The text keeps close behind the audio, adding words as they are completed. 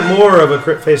more of a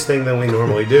crit face thing than we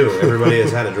normally do. Everybody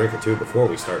has had a drink or two before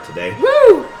we start today.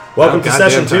 Woo! Welcome to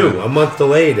session 2. A month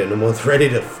delayed and a month ready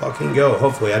to fucking go.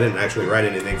 Hopefully I didn't actually write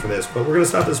anything for this, but we're going to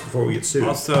stop this before we get sued.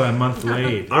 Also a month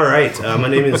late. All right. My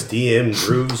name is DM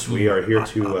Grooves. We are here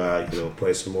to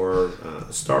play some more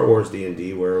Star Wars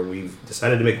D&D, where we've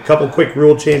decided to make a couple quick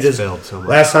rule changes. Failed so much.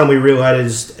 Last time we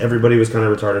realized everybody was kind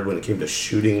of retarded when it came to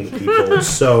shooting people,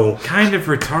 so... Kind of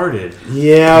retarded.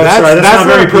 Yeah, that's not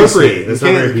very appropriate. PC. That's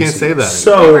You not very can't PC. say that.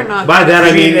 So, They were not by that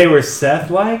I mean... they were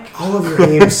Seth-like? All of your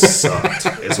aims sucked,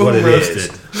 is what it is.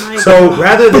 Roasted. So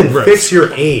rather than fix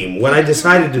your aim, what I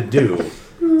decided to do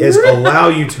is allow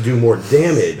you to do more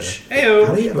damage. Heyo.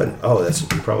 How do you have an... Oh, that's... You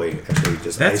probably actually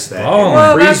just That's iced that. balling. in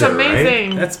Whoa, the that's freezer, amazing.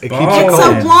 Right? That's It keeps balling. you It's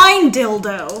cold. a wine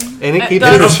dildo. And it It keeps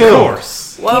does. you Of chill.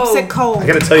 course. Whoa. Keeps it cold. I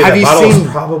gotta tell you, Have that you bottle seen-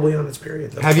 is probably on its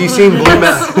period. Though. Have you seen Blue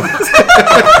Mountain?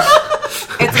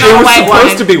 It's It not was white supposed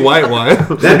wine. to be white wine.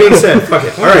 That being said, fuck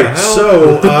it. All right,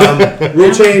 so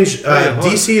rule change. hold on.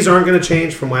 DCs aren't going to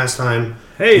change from last time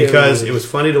Hey, because it was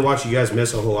funny to watch you guys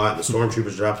miss a whole lot. The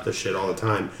stormtroopers dropped their shit all the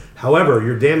time. However,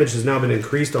 your damage has now been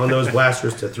increased on those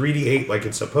blasters to 3d8 like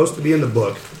it's supposed to be in the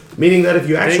book, meaning that if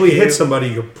you actually hit somebody,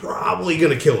 you're probably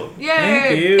going to kill them. Yay!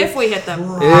 Thank you. If we hit them.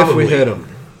 If we hit them.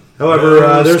 However,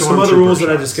 No there's some other rules stormtrooper that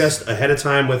I shots. discussed ahead of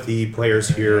time with the players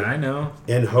here. I know.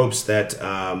 In hopes that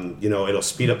it'll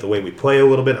speed up the way we play a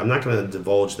little bit. I'm not going to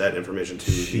divulge that information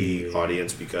to the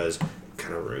audience because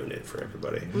kind of ruin it for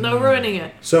everybody. No ruining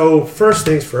it. So first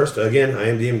things first. Again, I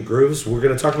am DM Grooves. We're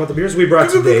going to talk about the beers we brought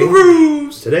today.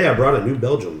 Today I brought a New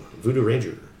Belgium Voodoo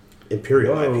Ranger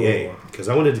Imperial Whoa. IPA because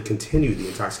I wanted to continue the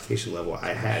intoxication level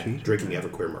I had drinking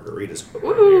Everclear margaritas.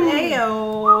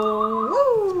 Heyo.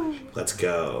 Woo. Let's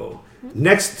go.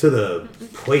 Next to the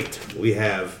plate, we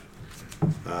have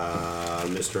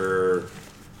Mr.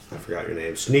 I forgot your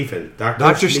name. Sneefin.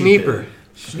 Dr. Sneeper.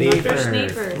 Sneeper.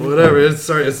 Whatever. It's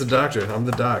the doctor. I'm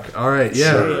the doc. All right.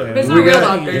 Yeah. Sure. There's no We real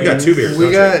got- doctor. You got 2 beers.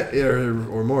 We don't you?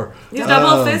 got or more. He's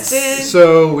double fisted.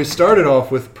 So we started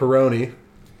off with Peroni,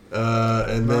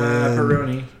 and then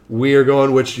Pepperoni. we are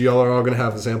going. Which y'all are all going to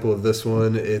have a sample of this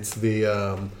one. It's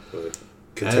the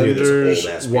Continue Anders this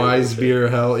old ass beer Wise bullshit. Beer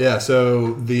Hell. Yeah.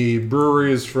 So the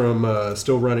brewery is from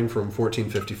still running from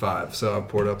 1455. So I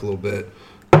poured up a little bit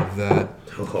of that.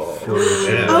 Oh,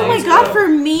 yeah. Oh my god, for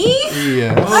me?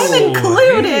 Yeah. I'm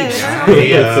included.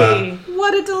 Yeah.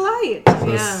 What a delight.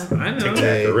 Yeah. I know. Tic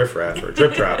Tac, the riff raff, or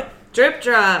drip drop. Drip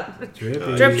drop.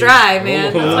 Drippy. Drip dry,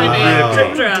 man. That's my Wow. name.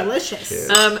 Drip drop. Delicious.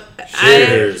 I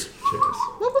Cheers.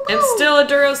 am still a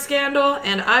Duro Scandal,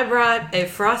 and I brought a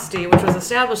Frosty, which was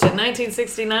established in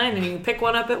 1969, and you can pick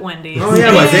one up at Wendy's. Oh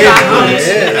yeah, my It's Dave chocolate. Thomas.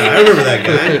 Yeah, I remember that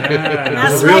guy.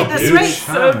 That's real right, that's douche. right.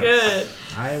 So good.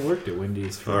 I worked at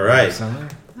Wendy's for All right. the summer.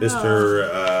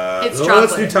 Mr. It's let's do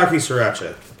chocolate. Taki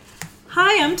Sriracha.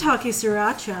 Hi, I'm Taki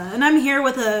Sriracha, and I'm here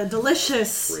with a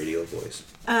delicious Radio voice.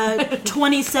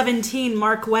 2017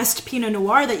 Mark West Pinot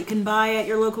Noir that you can buy at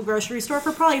your local grocery store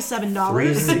for probably $7.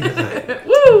 $3.99.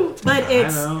 Woo! But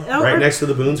it's know. Right next to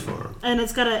the Boone's Farm. and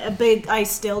it's got a big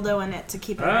ice dildo in it to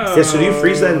keep it nice. Oh. Yeah, so do you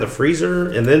freeze that in the freezer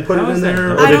and then put How it in is that there?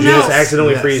 done? Or I did don't you just know.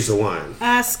 accidentally Yes. freeze the wine?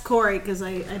 Ask Corey because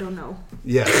I don't know.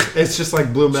 Yeah. It's just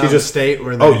like Blue Mountain just- State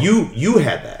where. Oh, you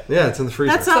had that. Yeah, it's in the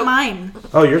freezer. That's not mine.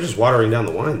 Oh, you're just watering down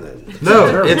the wine then.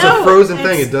 No, it's No, a frozen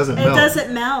thing. it's- It doesn't It melt.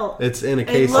 doesn't melt. It's in a It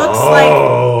case. looks Oh,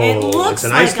 like it looks it's an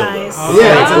like ice dildo. ice.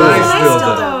 Yeah, it's a Oh, nice ice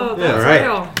dildo. dildo. That's All right.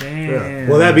 real. Damn.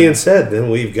 Well, that being said, then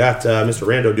we've got Mr.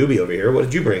 Rando Doobie over here. What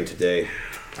did you bring today?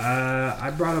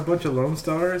 I brought a bunch of Lone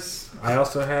Stars. I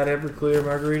also had Everclear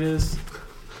margaritas.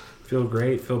 Feel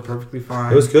great. Feel perfectly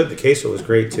fine. It was good. The queso was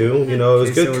great too. You know, it was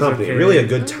Queso good was company. okay. Really a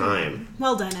good time.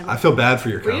 Well done, everyone. I feel bad for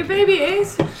your Were you company. baby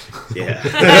A's? Yeah.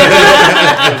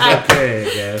 okay, I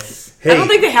guess. I don't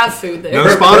think they have food there. No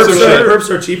Perps sponsorship. Perps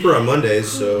are cheaper on Mondays,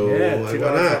 so Yeah, why $2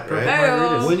 not, for right?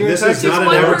 Hey-o. When you're This in is Texas, not an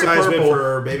one word. advertisement Purple.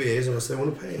 for Baby A's unless they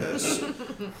want to pay us.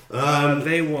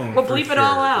 They won't. We'll for bleep it sure.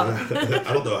 all out.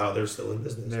 I don't know how they're still in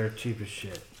business. They're cheap as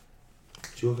shit.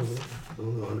 Did you look over there? I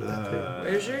don't know, under that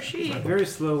thing. Where's your sheet? I'm very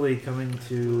slowly coming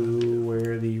to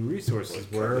where the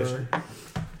resources were.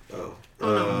 Oh.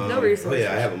 Oh, no resources. Oh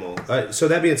yeah, I have them all. So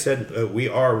that being said, we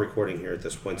are recording here at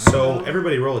this point. So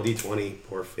everybody roll a d20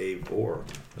 por favor.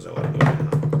 Is that what I'm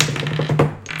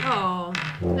doing? Oh.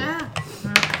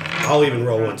 I'll even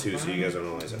roll one too, so you guys don't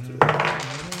always have to do that.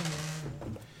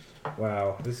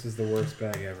 Wow, this is the worst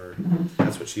bag ever.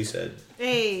 That's what she said.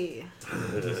 Hey.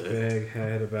 This bag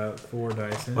had about 4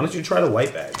 dice in Why it. don't you try the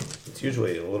white bag? It's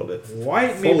usually a little bit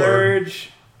White me fuller. merge.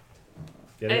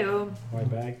 Get it? Ayo. White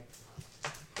bag.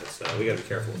 That's, we gotta be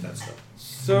careful with that stuff.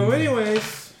 So,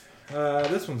 anyways,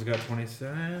 this one's got 20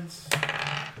 cents.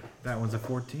 That one's a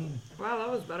 14. Wow, that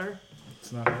was better.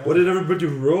 It's not bad. What did everybody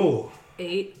roll?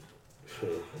 8.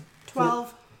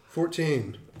 12.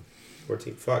 14.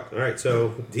 14. Fuck. All right, so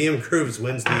DM Grooves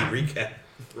wins the recap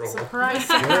roll. Surprise.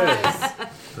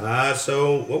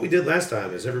 So what we did last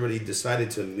time is everybody decided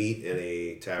to meet in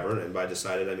a tavern, and by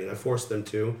decided I mean I forced them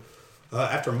to.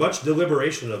 After much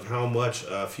deliberation of how much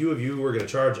a few of you were going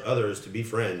to charge others to be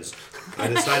friends, I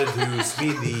decided to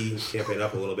speed the campaign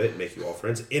up a little bit and make you all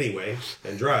friends anyway,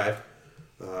 and drive,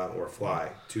 or fly,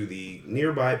 to the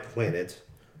nearby planet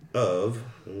of...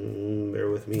 bear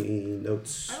with me,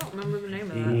 notes. I don't remember the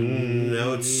name of that.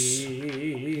 Notes.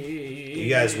 You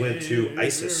guys went to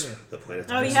Isis, the planet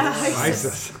of Oh, yeah.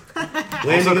 ISIS.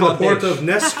 Landing in the port of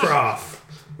Nescroft,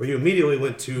 where you immediately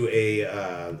went to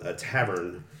a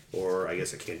tavern, or I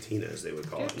guess a cantina, as they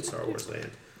would call it in Star Wars land.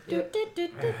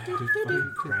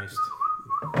 Fucking Christ.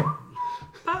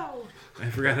 Pow. I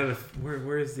forgot how to.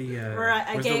 Where's the?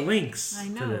 Where's the links? I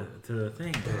know. To the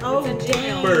thing. Oh, It's a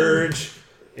damn. Burge.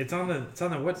 It's on the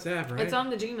WhatsApp, right? It's on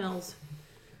the Gmails.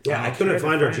 Yeah, I I'm couldn't trying to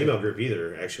find our find Gmail group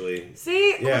either, actually.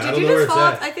 See, Yeah, I did don't you know where just it's fall?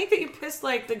 at. I think that you pissed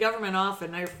like the government off,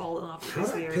 and now you're falling off the How face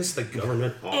of did the I earth. piss the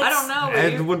government off? I don't know. But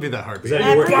It you, wouldn't be that hard. Is that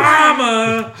your work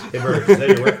Obama. Hey, Burge, is that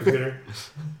your work computer?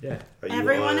 Yeah. Are you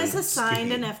Everyone on is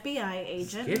assigned Skippy? an FBI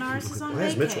agent, and ours is on Why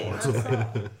is Mitchell vacay.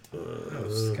 on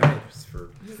That's all. Skype's for.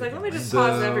 he's like, let me just So-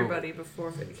 pause everybody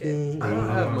before vacay. I don't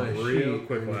have my Real sheet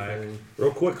quick or lag. anything.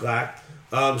 Real quick, Lack.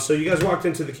 So you guys walked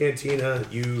into the cantina.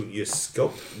 You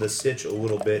scoped the sitch a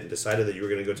little bit and decided that you were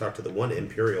going to go talk to the one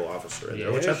Imperial officer in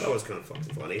there, which I thought was kind of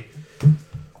fucking funny.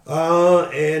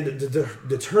 And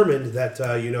determined that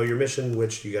your mission,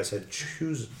 which you guys had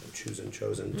chosen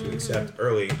to accept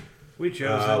early, We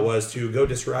chose. was to go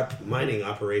disrupt mining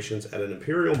operations at an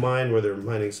Imperial mine where they're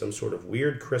mining some sort of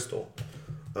weird crystal.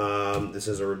 This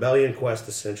is a rebellion quest.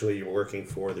 Essentially, you're working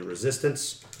for the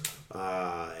Resistance,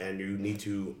 and you need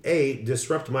to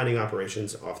disrupt mining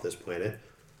operations off this planet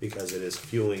because it is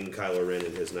fueling Kylo Ren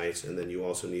and his knights, and then you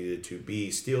also needed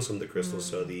to steal some of the crystals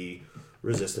so the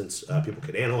Resistance people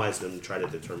could analyze them and try to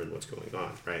determine what's going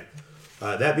on. Right.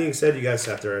 That being said, you guys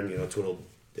sat there and twiddled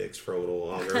dicks for a little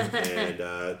longer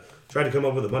and tried to come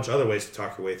up with a bunch of other ways to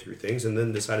talk your way through things, and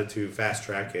then decided to fast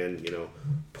track and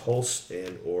pulse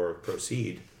and or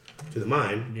proceed to the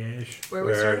mine. Yes. Where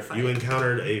we started You fighting.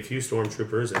 encountered a few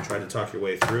stormtroopers and tried to talk your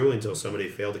way through until somebody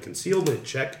failed a concealment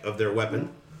check of their weapon.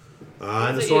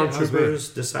 And the Was it you?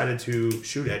 stormtroopers decided to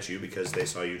shoot at you because they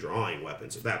saw you drawing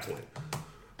weapons at that point.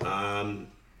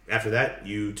 After that,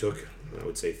 you took, I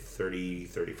would say,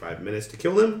 35 minutes to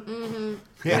kill them.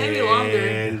 Maybe longer.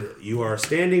 And you are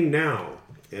standing now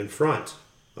in front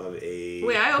of a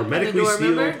Wait, I opened the hermetically door, sealed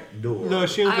remember? door. No,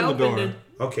 she I opened the door. opened it.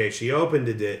 Okay, she opened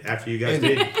it after you guys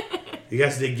did. You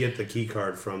guys did get the key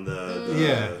card from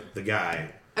the guy.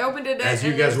 I opened it As you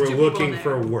and guys there's were 2 people looking in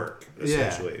for there. work,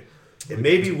 essentially. It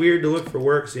may be weird to look for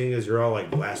work, seeing as you're all like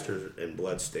blasters and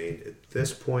bloodstained at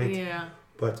this point. Yeah.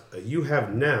 But you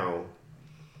have now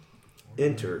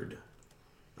entered.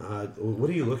 What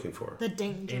are you looking for? The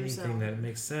danger Anything zone. that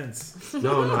makes sense.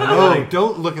 No, Oh,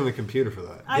 don't look in the computer for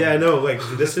that. Yeah, no, like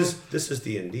this is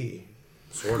D&D,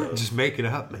 sort of. Just make it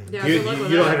up, man. Yeah, You- good luck you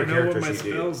with don't that. have I a don't know what character my sheet, do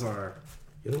you? spells are.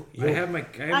 You I have my I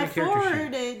character sheet.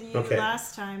 forwarded you Okay.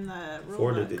 last time the rule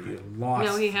Forwarded, book. did you? Lost.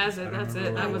 No, he has I it. don't That's remember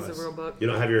it. what That it was the rule book. You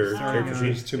don't have your character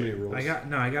There's sheet? too many rules. I got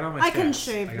all my. I can stats.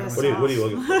 shave I got this all my- What are you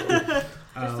looking for? Just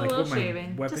a like little what my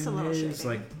shaving. weapon Just a little is shaving.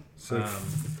 like. So,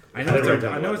 I I know didn't write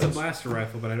down I know it's a weapons. blaster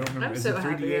rifle, but I don't remember. I'm Is so it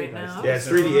happy 3d8? right now. Yeah, it's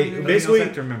That's 3d8. everything Basically, else I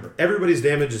have to remember. everybody's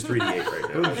damage is 3d8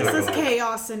 right now. This is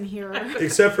chaos in here.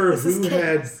 Except for This is who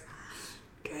had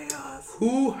chaos.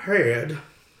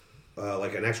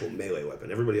 like an actual melee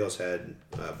weapon. Everybody else had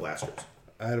blasters.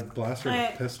 I had a blaster and I-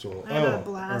 a pistol. I had a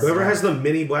blaster. Whoever has the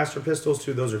mini blaster pistols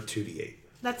too, those are 2d8.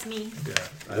 That's me. Yeah,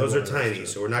 I Those had are one of tiny,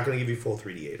 those, so we're not going to give you full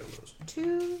 3d8 on those.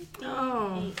 2,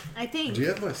 Oh. I think. Do you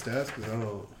have my stats? Because I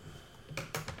don't.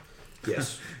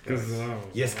 Yes. 'Cause,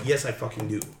 Yes, I fucking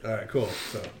do. All right, cool.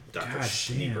 So Dr. God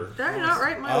Schneeper. Did I not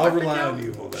write my I'll weapon rely down? on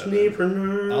you on that.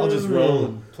 Schneeper. I'll just roll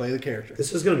and play the character.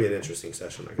 This is going to be an interesting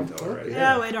session, I can tell already.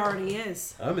 Yeah. Oh, it already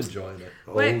is. I'm enjoying it.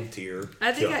 Oh, Wait. dear.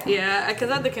 I think, God. because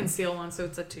I had the conceal one, so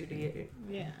it's a 2d8.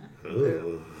 Yeah.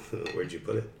 Ooh. Where'd you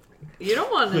put it? You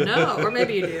don't want to know, or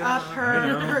maybe you do. Up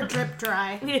her drip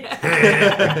dry.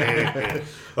 Okay,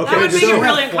 That would make so it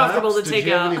really uncomfortable to Did take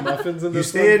you have any out. muffins in you this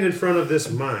stand in front of this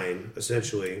mine,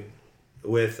 essentially,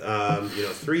 with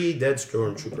 3 dead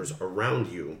stormtroopers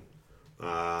around you.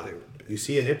 You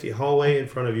see an empty hallway in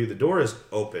front of you. The door is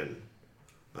open.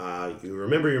 You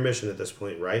remember your mission at this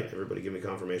point, right? Everybody give me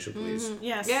confirmation, please.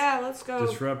 Yes. Yeah, let's go.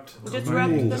 disrupt. Disrupt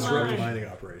mining. the Disrupt mine. mining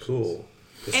operations. Cool.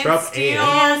 Disrupt steal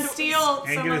and some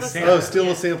get of a the sample. Oh, steal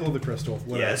a sample of the crystal.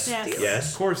 Whatever. Yes, Yes.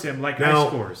 yes. Of course, Sam, like Now- high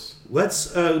scores.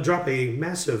 Let's drop a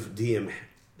massive DM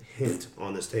hint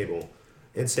on this table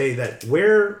and say that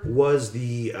where was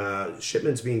the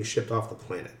shipments being shipped off the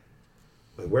planet?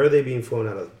 Like, where are they being flown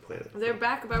out of the planet? They're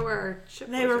back by where our ship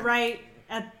They was were at. right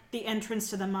at the entrance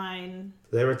to the mine.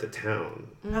 They were at the town.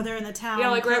 Oh, they're in the town. Yeah,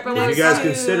 like right below If you guys So-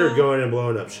 considered going and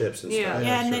blowing up ships and Yeah. stuff.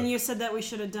 Yeah, and sure. then you said that we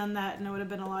should have done that, and it would have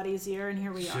been a lot easier. And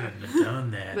here we are. Shouldn't have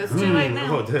done that. But it's too late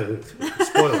now. Oh, then,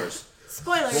 spoilers.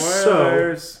 Spoilers.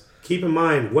 Spoilers. Keep in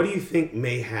mind, what do you think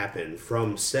may happen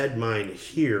from said mine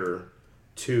here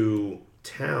to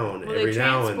town Well, they every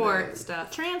now and transport then?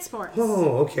 stuff. Transports.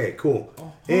 Oh, okay, cool.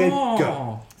 And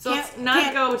go. So Can't- it's not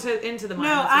can't- go into the mine.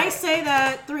 No, that's I right. say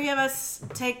that 3 of us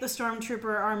take the stormtrooper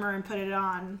armor and put it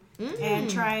on, and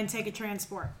try and take a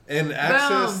transport. And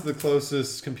access Boom. the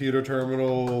closest computer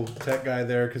terminal tech guy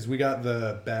there because we got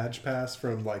the badge pass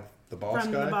from like the boss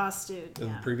From guy the boss dude. in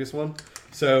Yeah. the previous one.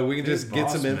 So we can Who's just get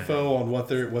boss some man? info on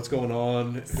what's going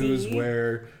on, who's See?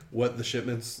 where, what the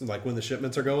shipments like when the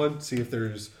shipments are going. See if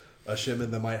there's a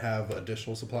shipment that might have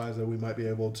additional supplies that we might be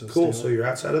able to. Cool. steal. So you're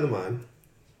outside of the mine.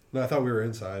 No, I thought we were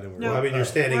inside and we No. Well, I mean, you're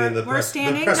standing We're- in the we're press.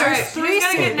 standing- The press All right, There's who's 3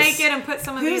 gonna get suits. naked and put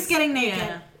some of Who's these? getting naked?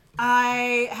 Yeah.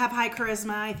 I have high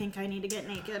charisma. I think I need to get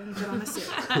naked and put on a suit.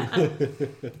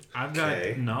 I've got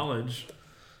Okay. knowledge.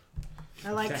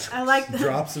 I like the,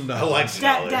 drop some I knowledge.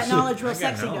 like that knowledge real I got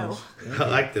sexy knowledge. go. I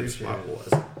like them smart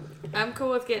boys. I'm cool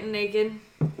with getting naked.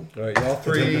 All right, y'all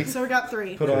three So we got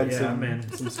 3. put on Yeah,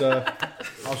 man. some stuff.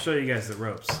 I'll show you guys the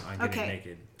ropes on getting Okay.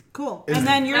 naked. Cool. Is And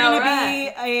then you're All going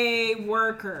to be a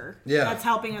worker. Yeah. That's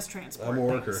helping us transport. I'm a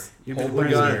worker. things. You'll Hold be the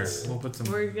prisoner. guns. We'll put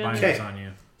some We're gonna- binders Okay. on you.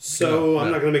 So No, I'm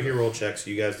no. not going to make you roll checks.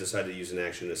 You guys decide to use an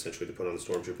action essentially to put on the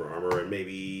stormtrooper armor and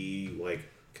maybe like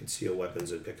conceal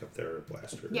weapons and pick up their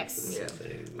blasters. Yes. or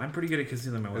something. I'm pretty good at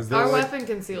concealing my weapons. there Our like- weapon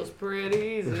conceals pretty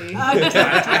easy. I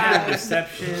have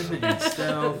deception and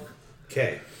stealth.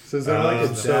 Okay. So is there like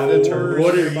a So data turret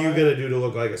what are you nearby? going to do to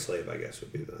look like a slave? I guess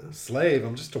would be the. Slave.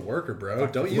 I'm just a worker, bro.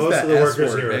 Don't use Most that of the S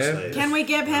workers word, here are man. slaves. Can we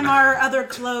give him our other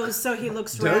clothes so he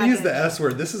looks Don't ragged? use the S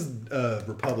word. This is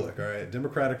Republic, all right?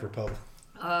 Democratic Republic.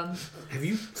 Have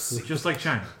you? Just like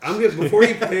China. I'm gonna before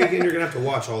you play again. You're gonna have to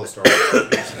watch all the Star Wars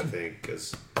movies, I think,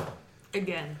 because.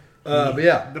 Again. But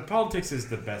yeah, The politics is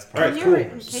the best All part. right, Can you, cool.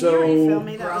 can So- you refill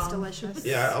me? That was Wrong. delicious.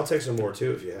 Yeah, I'll take some more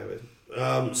too if you have it.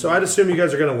 So I'd assume you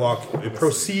guys are gonna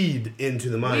proceed into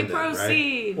the mine. We then, right?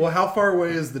 proceed. well, how far away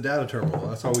is the data terminal?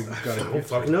 That's all we got I to don't get.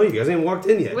 fucking know. You guys ain't walked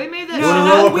in yet. We made You wanna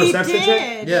roll that a we perception did.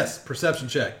 check? Yes, perception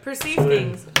check. perceive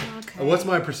things. Okay. What's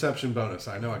my perception bonus?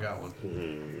 I know I got one.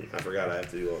 I forgot I have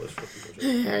to do all this.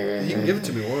 You can give it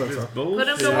to me once. Put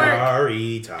him to work.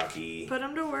 Sorry, Taki. Put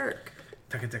him to work.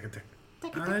 Taka, taka, taka.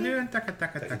 Taka, I'm taka. doing taka,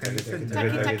 taka,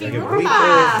 taka. Taki,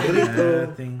 Ah.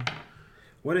 Thing.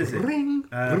 What is it?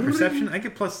 Perception? I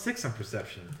get +6 on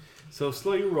perception. So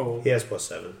slow your roll. He has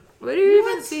 +7. Where do you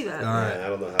even see that? All right. Yeah, I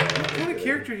don't know how. What kind of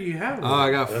character do you have?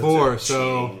 I got That's 4, a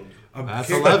so cheating. A that's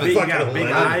character 11. You got Fucking big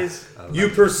 11. eyes. You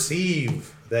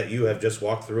perceive that you have just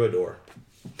walked through a door.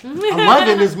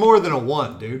 11 is more than a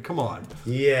 1, dude. Come on.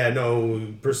 Yeah, no.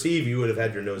 Perceive, you would have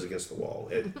had your nose against the wall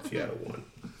if you had a 1.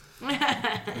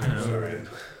 Sorry.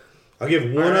 I'll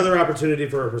give one other opportunity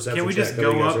for a perception Can we check, just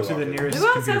though you go guys up are to the walking. nearest Who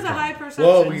else computer has a terminal? high perception?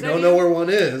 Well, we Is don't that know you? where one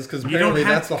is because You don't apparently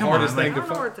have that's to- the come hardest on, thing I to don't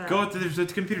know where find. it's at. Go up to there's a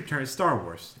computer terminal. It's Star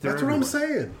Wars. They're That's what I'm everywhere.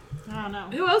 saying. I don't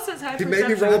know. Who else has high He perception?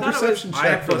 made me roll I a thought it was- perception I check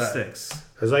have for that. +6.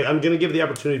 Because I'm going to give the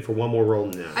opportunity for one more roll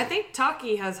now. I think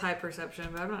Taki has high perception,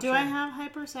 but I'm not Do sure. I have high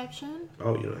perception?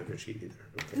 Oh, you don't have your sheet either.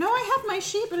 Okay. No, I have my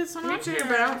sheet, but it's not Me on too, here.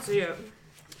 but I don't see it.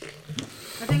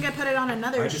 I think I put it on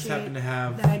another I just sheet. happen to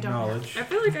have that I don't knowledge. I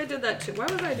feel like I did that too. Why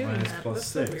was I doing Minus that? plus That's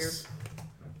so 6.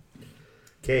 weird.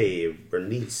 Okay,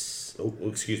 Bernice. Oh,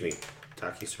 excuse me.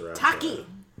 Taki Sarah. Taki.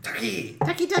 Taki.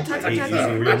 Taki, taki, I taki, hate taki.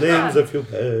 using real names if you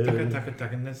Taka, pay. taka,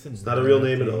 taka, that's It's not a real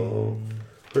name at all.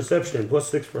 Perception,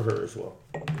 +6 for her as well.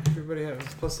 Everybody has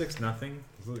 +6, nothing.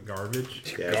 Is it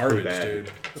garbage? Yeah, it's Garbage, pretty bad.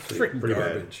 dude. That's Pretty- freaking pretty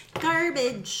bad. garbage.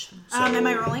 Garbage. So- Am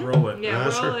I rolling? Roll it. Yeah,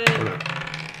 roll Sure. it. Why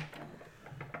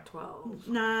not?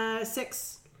 12.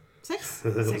 6. 6?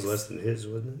 That was 6. less than his,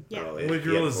 wasn't it? Yeah. Oh, Would he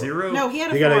you roll had a 4. 0? No, he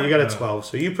had a You 4. got a 12.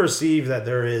 So you perceive that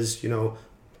there is,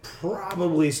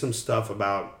 probably some stuff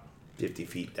about 50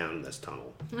 feet down this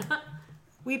tunnel.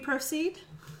 We proceed.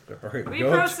 All right, We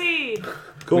go up, proceed.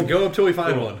 we go up till we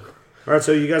find one. All right,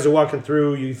 so you guys are walking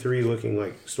through. You three looking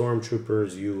like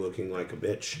stormtroopers. You looking like a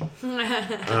bitch.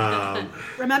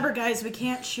 Remember, guys, we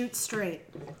can't shoot straight.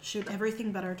 Shoot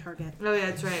everything but our target. Oh yeah,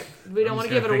 that's right. We don't I'm want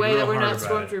to just give it gonna away think that we're real not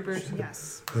hard about it. stormtroopers.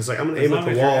 Yes. It's like I'm gonna As aim at long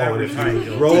the as you're wall, and average if height, you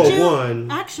you'll- roll Did a you,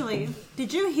 one, Actually,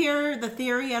 did you hear the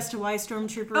theory as to why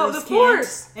stormtroopers Oh, the can't?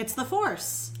 Force! It's the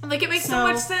Force. Like it makes so So-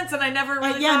 much sense, and I never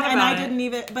really Yeah, thought and about I it. didn't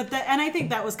even. And I think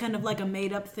that was kind of like a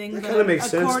made-up thing. That but kinda makes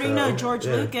sense, according though. to George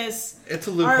Yeah. Lucas, It's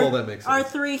a loophole that makes Our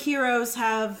sense. 3 heroes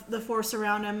have the Force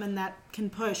around them, and that can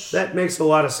push. that makes a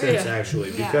lot of sense Yeah.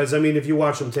 actually. Yeah. Because I mean, if you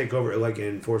watch them take over, like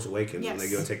in Force Awakens, when they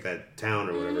Yes. go take that town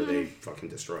or whatever, they fucking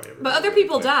destroy everything. But other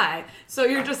people die, so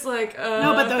you're just like,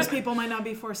 no, but those people might not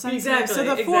be Force sensitive. Exactly, So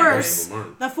the exactly. Force, Some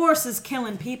aren't. the Force is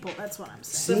killing people. That's what I'm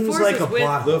saying. Seems Force like is a with-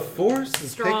 plot. The Force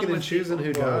is Strong picking and with choosing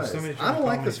who Whoa, dies. somebody's I trying don't to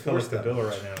like call this me Force the stuff. bill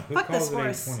right now. Who Fuck calls this it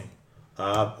Force. 820?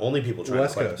 Only people trying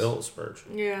West to collect Coast. bills, Spurge.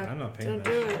 yeah, I'm not paying don't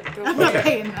that. do it. Go I'm for not it.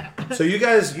 paying that. So you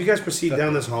guys proceed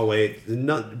down this hallway.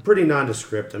 Pretty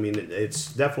nondescript. I mean,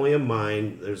 it's definitely a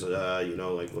mine. There's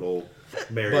like little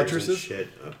barriers Buttresses? and shit.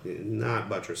 Not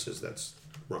buttresses. That's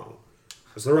wrong.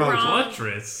 That's the wrong term.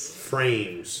 Buttress.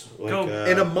 Frames. Like, Go.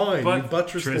 In a mine, you But-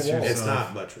 buttress the Tris wall. it's yourself.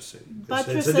 not buttressing. It's a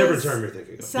Buttresses different term you're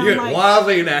thinking of. sound You're like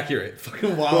wildly inaccurate.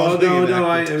 Fucking Well, wildly no,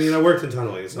 inaccurate. I mean, I worked in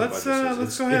tunneling. It's not Let's, buttresses.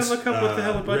 let's go ahead and It's, look up what the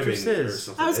hell a buttress ribbing or is.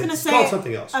 something. I was gonna It's say called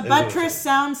something else. a It's not- buttress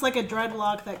sounds like a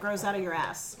dreadlock that grows out of your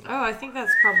ass. Oh, I think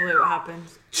that's probably what happened.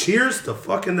 Cheers to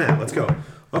fucking that. Let's go.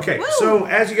 Okay, Woo! so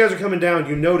as you guys are coming down,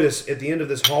 you notice at the end of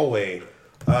this hallway,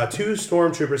 2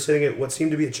 stormtroopers sitting at what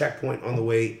seemed to be a checkpoint on the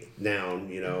way down.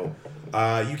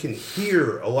 You can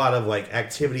hear a lot of like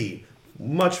activity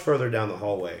much further down the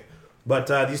hallway. But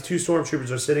these 2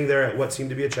 stormtroopers are sitting there at what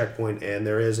seemed to be a checkpoint, and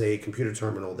there is a computer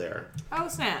terminal there. Oh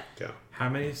snap! Go. How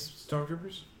many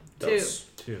stormtroopers? Dos.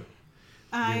 2.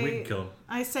 Yeah, we can kill them.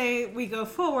 I say we go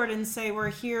forward and say we're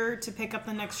here to pick up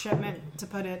the next shipment to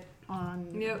put it on.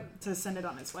 Yep. To send it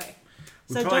on its way.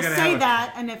 We So probably just gotta say have a-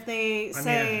 that, and if they I mean,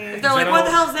 say If Is they're like, that "What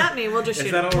the all- hell does that mean?" We'll just Is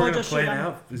shoot that them. all we're We'll going to just play shoot 'em.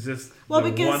 now? Is this well,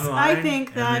 the because one I line, think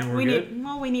and that then we're we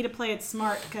good? need to play it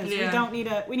smart because Yeah.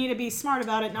 we need to be smart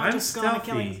about it, not I'm just go on a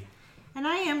killing. stealthy. And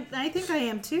I think I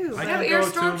am too. I Yeah, gotta but you're a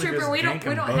go to 'em and stormtrooper. just We don't gank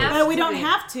 'em both. have But we to don't be.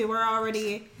 have to. We're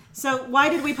already. So why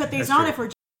did we put these That's on true. if we're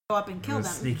just go up and kill them?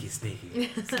 Sneaky.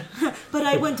 But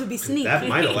I want to be sneaky. That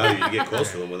might allow you to get close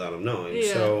to them without them knowing.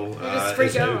 Yeah. So, You just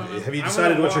freak out on them. have you I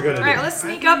decided wanna what you're walk going to All do? right, let's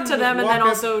sneak I up to them and walk then up-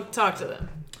 also talk to them.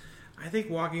 I think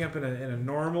walking up in a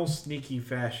normal, sneaky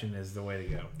fashion is the way to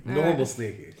go. Normal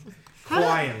sneaky.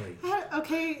 Quietly.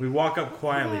 Okay. We walk up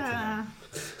quietly to them.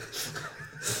 Yeah.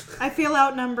 I feel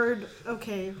outnumbered.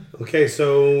 Okay. Okay,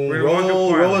 so We're gonna walk up roll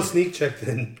a quietly. sneak check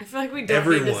then. I feel like we don't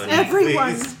need this. Everyone.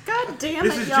 Everyone. Please. God damn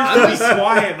This it, is y'all. just to be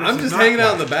quiet. I'm just hanging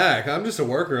out in the back. I'm just a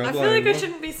worker. I'm I feel like I well,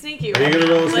 shouldn't be sneaky. Are you going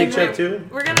to roll a sneak Like, check too?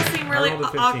 We're gonna seem really rolled a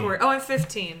 15. awkward. Oh, I'm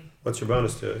 15. What's your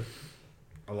bonus to it?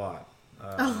 A lot.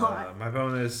 A lot. My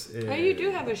bonus is. Oh, you do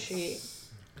have a sheet.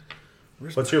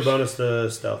 What's your bonus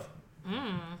to stealth?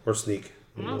 Or sneak?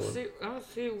 I don't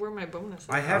see where my bonus is.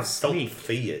 I have Don't sneak.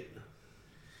 fee it.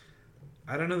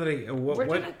 I don't know that I. What, Where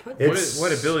what, did I put what, It's-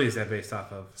 what ability is that based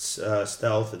off of?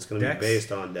 Stealth, it's going to be Dex?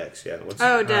 based on dex, yeah. What's,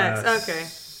 Oh, Dex. Okay.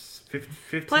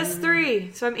 15? Plus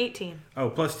 3, so I'm 18. Oh,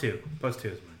 plus 2. Plus 2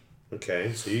 is mine.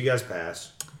 Okay, so you guys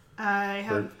pass.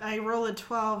 I roll a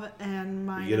 12 and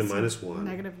minus. You get a minus 1.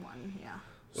 Negative 1. Yeah.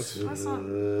 That's not-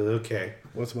 Okay.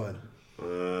 What's mine?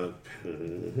 Do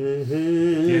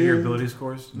you have your ability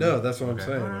scores? No, that's what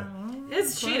Okay. I'm saying.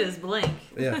 His sheet is blank.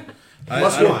 Yeah.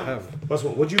 Plus I don't one. have- Plus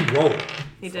 1. What'd you roll?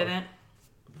 He didn't.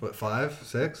 What, 5,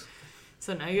 6,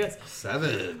 So now you guys.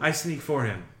 7? I sneak for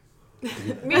him.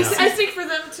 I speak for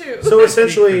them too. So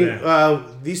essentially, Speak for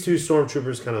these 2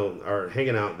 stormtroopers kind of are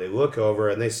hanging out. They look over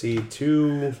and they see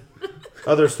 2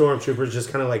 other stormtroopers just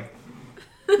kind of like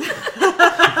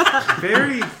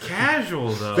Very casual,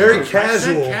 though. Very I said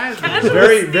casual. casual.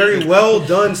 very, very well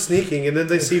done sneaking. And then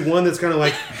they see one that's kind of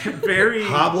like Very.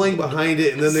 hobbling behind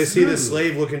it. And then they see this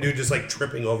slave looking dude just like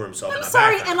tripping over himself. in I'm the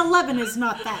sorry, background. an 11 is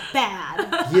not that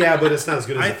bad. Yeah, but it's not as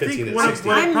good as I a 15 think and what- 16.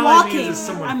 what- I'm probably walking. means is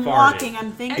someone I'm farted. walking.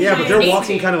 I'm thinking. Yeah, but they're 18.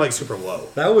 walking kind of like super low.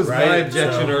 That was Right? my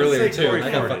objection So- earlier, Let's say too. Corey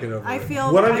I got farted. fucking over I it.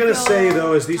 feel. What I'm I going to feel say,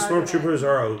 though, is these targeted. stormtroopers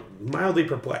are mildly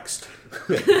perplexed.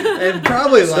 And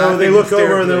probably So laughing they look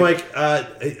over and they're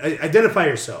hysterically. like, identify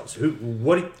yourselves.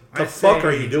 What the I fuck say-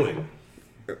 are you doing?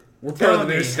 We're part Tell of the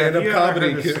me, new have stand-up you ever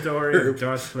comedy heard the story group. of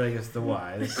Darth Plagueis the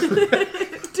Wise?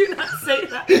 Do not say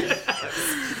that.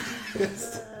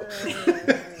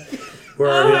 We're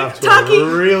already off to Taki, a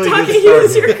really Taki, good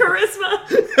use start. your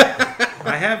charisma.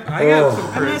 I got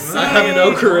some gonna charisma. say- I have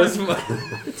no charisma.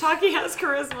 Taki has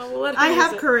charisma. We'll let her I use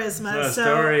have it. It's charisma, not a so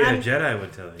story a I'm- Jedi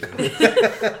would tell you.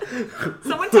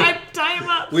 Someone tie him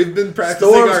up. We've been practicing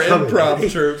Storm's our coming.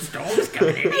 improv troops. Storm's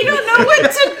coming in. I don't know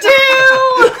what to do.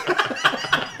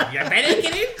 You better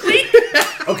get in quick.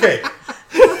 Okay,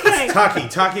 Okay,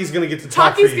 Taki's gonna get to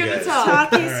talk Taki's for you gonna guys. talk.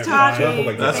 Taki's Oh my talking.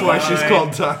 God. That's why she's Fine.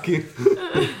 called Taki.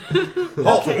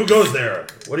 Halt! Who goes there?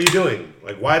 What are you doing?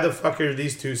 Like, why the fuck are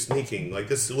these two sneaking? Like,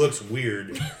 this looks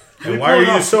weird. And why are pulled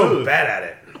it you off so smooth. bad at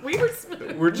it? We were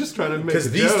smooth. We're just trying to make a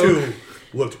Because these joke. two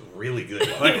looked really good.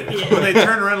 Like, when they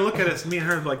turn around and look at us, me and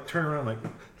her like turn around like,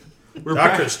 We're,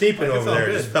 Dr. prac- Steepen Like, it's over all there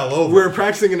good. just fell over. we're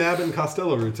practicing an Abbott and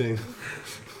Costello routine.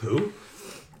 Who?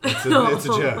 It's a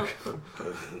joke.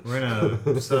 we're in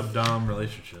a sub-dom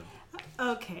relationship.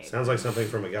 Okay. Sounds like something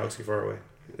from a galaxy far away.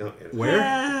 No,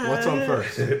 Where? What's on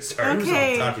first? Sorry,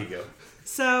 Okay. who's on Taki go?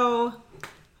 So,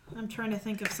 I'm trying to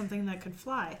think of something that could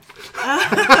fly.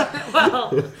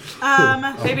 Well,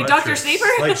 maybe Dr. buttress. Sneeper?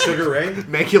 Like Sugar Ray?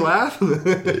 Make you laugh?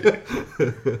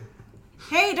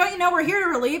 Hey, don't you know we're here to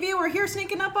relieve you? We're here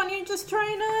sneaking up on you, just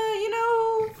trying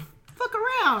to, fuck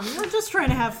around. We're just trying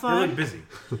to have You look fun. busy.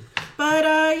 But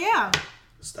yeah.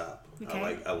 Stop.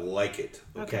 Okay. I like it.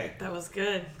 Okay. That was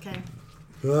good. Okay.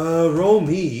 Roll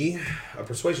me a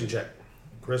persuasion check.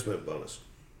 Charisma bonus.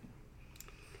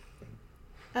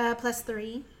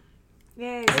 +3.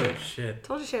 Yay. Oh shit.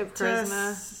 Told you she had To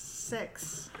charisma.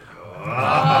 6.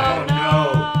 Oh,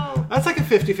 no. That's like a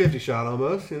 50-50 shot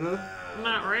almost, you know?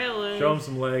 Not really. Show him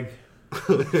some leg.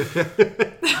 Maybe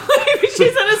she's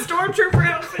in a stormtrooper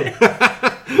outfit.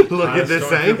 Look at this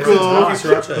Stormtrooper. ankle. Is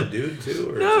Taki Sriracha a dude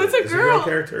too? Or No, is it's a is girl.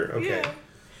 character? Okay. Yeah.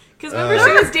 Because remember,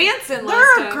 she was dancing last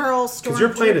There are time. girl Because you're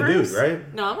playing a dude, stormtroopers.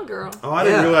 right? No, I'm a girl. Oh, I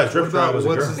didn't realize Drip What Dry about was a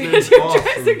what's girl. his name? Boss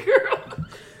Dress a from- girl.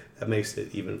 That makes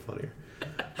it even funnier.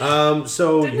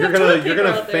 So Didn't you're have gonna toilet you're paper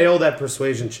gonna out there. fail that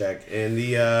persuasion check, and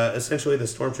the essentially the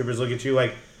stormtroopers look at you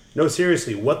like, no,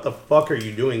 seriously, what the fuck are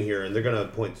you doing here? And they're gonna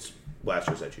point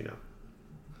blasters at you now.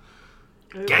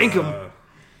 Gank him. I'll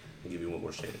give you one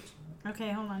more chance.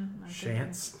 Okay, hold on. I'm thinking.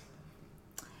 Chance.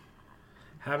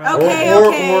 How about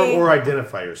Okay. Or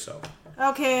identify yourself.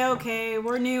 Okay.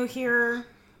 We're new here.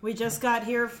 We just got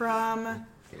here from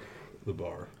The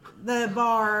bar. the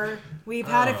bar. We've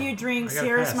had a few I drinks. got a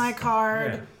Here's pass. my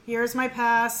card. Yeah. Here's my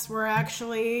pass. We're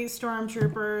actually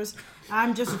stormtroopers.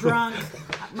 I'm just drunk.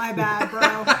 My bad,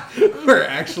 bro. We're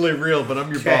actually real, but I'm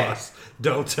your Okay. boss.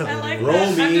 Don't tell I me. like Roll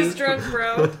that. I'm me just drunk,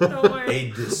 bro. Don't worry.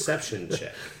 A deception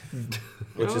check,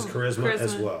 which is charisma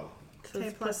as charisma. well.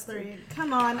 Okay, +3.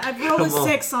 Come on. I've rolled a Come on.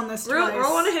 6 on this Roll, twice.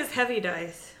 roll one of his heavy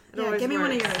dice. It Yeah, always give me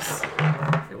one of works.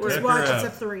 yours. It works. Yeah. Watch, it's a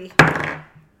 3.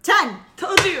 10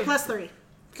 Told you. +3.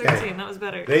 13. That was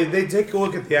better. They take a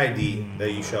look at the ID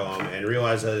that you show them and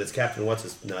realize that it's Captain What's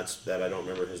His Nuts, that I don't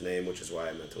remember his name, which is why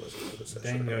I meant to listen to this.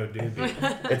 Dango, dude.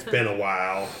 It's been a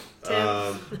while.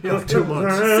 Tim. You have 2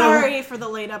 months. Sorry for the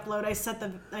late upload. I set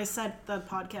the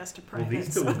podcast to private.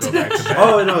 These two so will go back to back.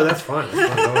 Oh no, that's fine.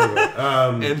 That's fine. Don't worry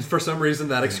about it. And for some reason,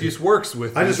 that excuse works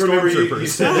with I just these remember you stormtroopers.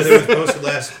 said that it was posted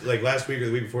last week or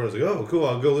the week before. And I was like, oh, cool.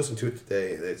 I'll go listen to it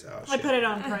today. And it's, oh, I shit. put it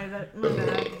on private. My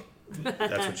bad.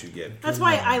 That's what you get. That's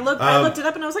why I looked it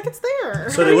up and I was like, it's there.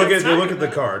 So they look at the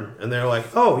card and they're like,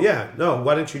 oh yeah, no.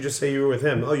 Why didn't you just say you were with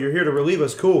him? Oh, you're here to relieve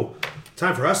us. Cool.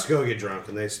 Time for us to go get drunk.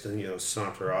 And they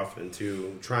saunter off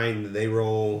into trying. They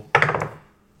roll a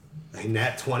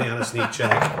nat 20 on a sneak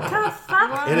check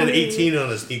and an 18 on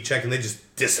a sneak check, and they just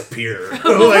disappear. Sneak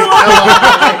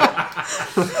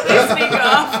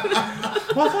off.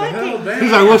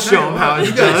 He's like, we'll show him how it's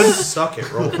You guys done. suck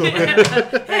at rolling.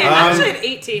 Hey, I'm actually at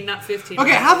 18, not 15.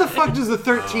 Okay, how the fuck does the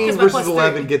 13 It's my versus plus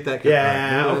 11 get that?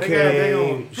 Yeah, confirmed? okay. I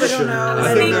don't know.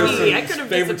 I think there's Sneaky. some I could have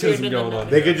favoritism disappeared in going the on.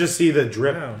 They could just see the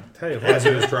drip No, tell you as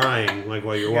what. it was drying, like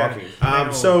while you're Yeah. walking. I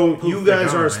know. So Poof, you they're guys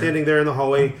gone, are man. standing there in the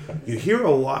hallway. You hear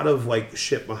a lot of like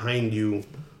shit behind you,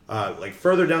 like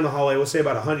further down the hallway. We'll say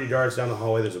about 100 yards down the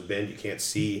hallway. There's a bend you can't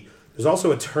see. There's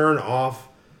also a turn off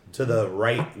to the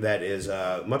right that is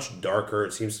much darker.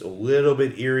 It seems a little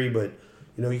bit eerie, but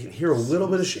you can hear a little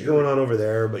bit of shit going on over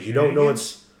there, but you don't know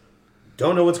what's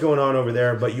going on over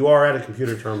there. But you are at a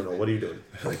computer terminal. What are you doing?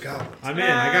 I'm in.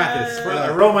 I got this. I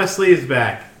roll my sleeves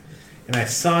back, and I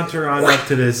saunter on up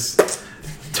to this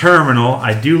terminal.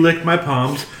 I do lick my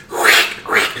palms.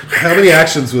 How many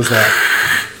actions was that?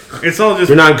 It's all just.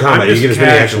 You're not in combat. I'm You just get as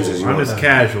many casual. actions as you I'm want. just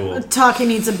casual. Taki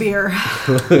needs a beer.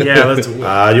 Yeah, let's. Do you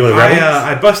want to grab him?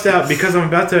 I bust out because I'm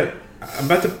about to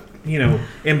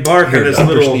embark on Here, this Dr.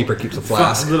 little Sneeper keeps a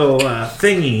flask.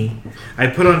 thingy, I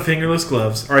put on fingerless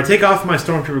gloves, or I take off my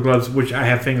stormtrooper gloves, which I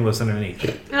have fingerless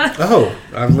underneath. Oh,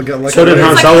 I'm looking like So did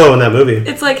Han like- Solo in that movie.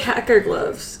 It's like hacker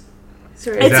gloves.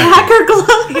 Sorry. It's Exactly. hacker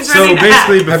gloves. He's So running to hack.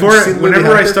 basically, Have you seen Lady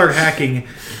whenever I Hacker? start hacking,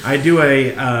 I do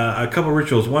a couple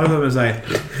rituals. One of them is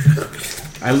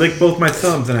I lick both my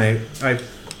thumbs and I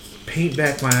paint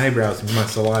back my eyebrows with my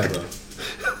saliva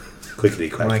Clickety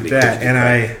clackety. like that, and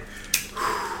I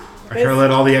try to let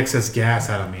all the excess gas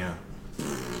out of me.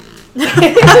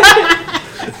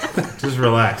 Just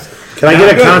relax. Can I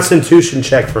get a constitution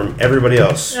check from everybody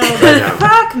else right now?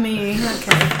 Fuck me.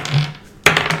 Okay.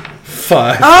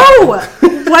 5. Oh,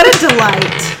 what a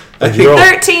delight. What'd you roll?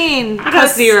 13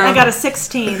 plus 0. I got a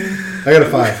 16. I got a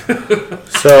 5.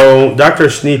 So Dr.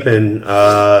 Sneepin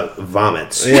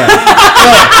vomits. Yeah.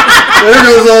 Oh, there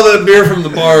goes all that beer from the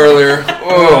bar earlier.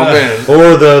 Oh, man.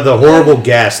 Or the horrible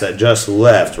gas that just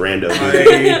left Rando.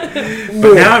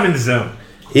 But now I'm in the zone.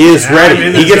 He is I'm ready.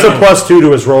 in He the gets zone. a +2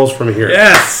 to his rolls from here.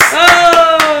 Yes,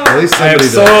 Oh! At least I have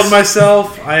somebody soiled does.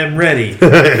 myself. I am ready.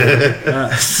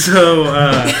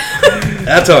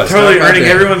 That's how it's Totally not earning right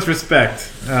there. everyone's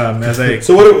respect as I.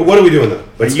 So what are we doing though?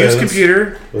 I use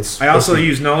computer. let's- I also let's-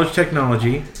 use knowledge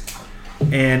technology.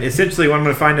 And essentially what I'm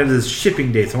going to find out is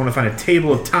shipping dates. I want to find a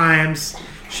table of times,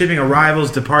 shipping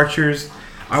arrivals, departures.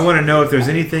 I want to know if there's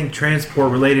anything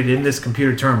transport related in this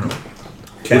computer terminal.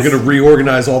 We're going to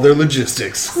reorganize all their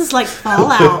logistics. This is like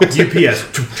Fallout. UPS.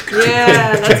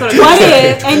 Yeah, that's what What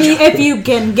it if, and if you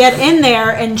can get in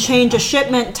there and change a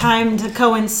shipment time to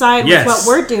coincide Yes. with what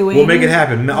we're doing, We'll make it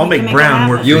happen. I'll We make can make it Brown happen.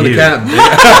 work You for and you. the captain.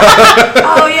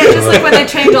 Oh, yeah, just like when they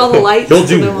change all the lights. He'll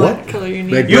do to what? what color you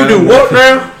need. Make You do Brown what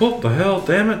now? What the hell,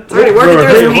 damn it. It's already working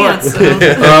through his pants. So.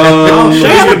 I'll show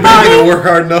You're you not Brown. going to work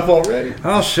hard enough already.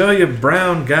 I'll show you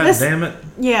Brown, god This- damn it.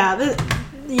 Yeah.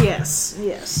 Yes.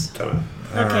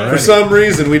 Okay. For some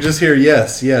reason, we just hear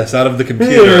yes out of the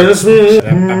computer. Yes,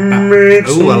 make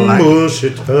some Ooh, I like it.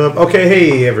 bullshit up. Okay,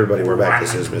 hey everybody, we're back.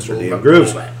 This is Mr. DM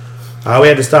Grooves. We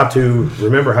had to stop to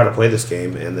remember how to play this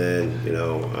game and then,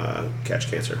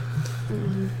 catch cancer.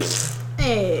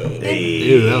 Hey. Hey.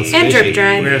 Ew, that was And drip We're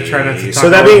dry. going to try not to talk So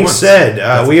that all at being once.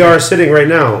 said, we are sitting right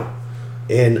now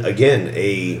in again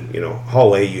a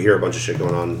hallway. You hear a bunch of shit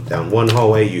going on down one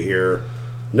hallway. You hear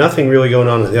nothing really going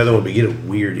on in the other one, but you get a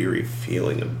weird, eerie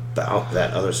feeling about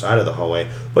that other side of the hallway.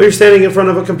 Well, you're standing in front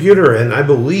of a computer, and I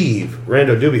believe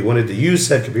Rando Doobie wanted to use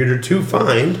said computer to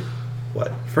find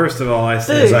what? First of all, I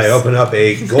say As I open up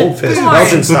a Goldfist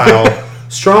Belgian style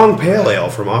strong pale ale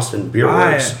from Austin Beer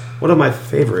Works, one of my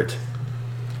favorite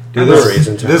breweries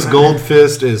in town. This gold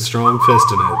fist is strong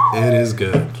fisting it. It is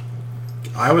good.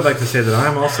 I would like to say that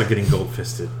I'm also getting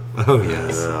gold-fisted. Oh,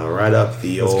 yes. Right up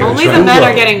the old. Only try the it. men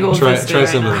are getting gold Try fisted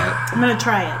some right of now. that. I'm gonna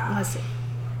try it. Let's see.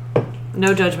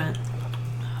 No judgment.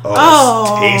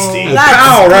 Oh, it's tasty. That's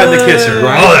Ow, right in the good. kisser.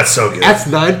 Right. Oh, that's so good. That's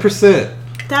 9%.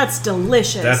 That's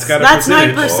delicious. That's got a That's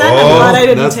percentage. 9%. I'm glad I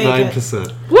didn't That's take it.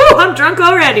 9%. Woo! I'm drunk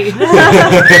already. Drunk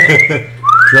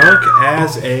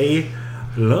as a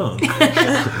lunk. Which, What's I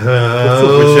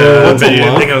a didn't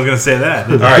lunk? think I was going to say that.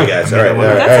 All right, guys. All right.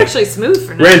 That's actually smooth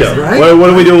for now. Rando, Right? what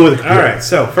are we doing with the All right,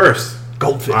 so first,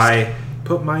 Gold fist. I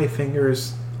put my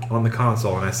fingers on the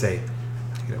console and I say, I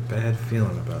get a bad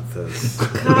feeling about this.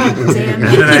 God damn And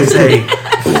it. then I say,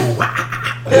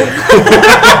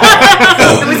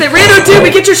 And we say, Rando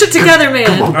Doobie, get your shit together,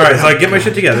 man. all right, so I get my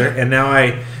shit together, and now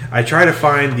I try to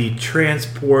find the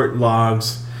transport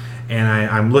logs, and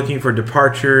I'm looking for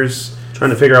departures. Trying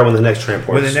to figure out when the next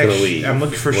transport When is the going to next, leave. I'm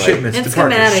looking for Like- shipments, And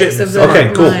departures, schematics shipments. of the-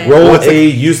 Okay, cool. Mine. Roll What's a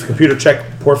use the computer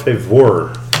check, por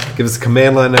favor. Give us a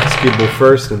command line executable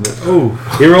first. And then, Ooh,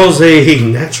 He rolls a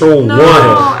natural No, one.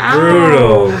 ow.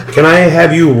 brutal. Can I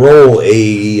have you roll a?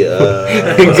 he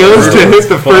goes to hit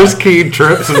the first key,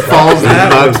 trips, and falls and That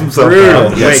knocks was himself brutal.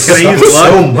 out. Yes, Wait, can I use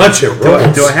so luck? much it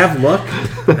rolls. Do I have luck?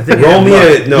 I think I Roll have me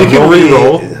luck. a no. You can roll me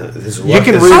re-roll. This You luck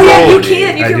can is- re-roll. Oh, yeah, you Dude,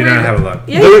 can. You I can do read not it. have luck.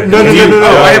 Yeah, No, you, no, no, no, no, Oh,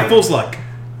 no. I have fool's luck.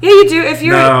 yeah, you do. If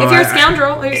you're No, if you're a I-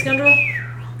 scoundrel, are you a scoundrel?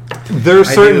 There are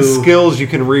certain do- skills you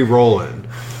can re-roll in.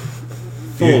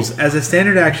 Fools. As a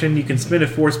standard action, you can spend a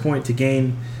force point to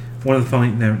gain one of the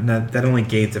following. No, that only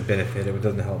gains a benefit. It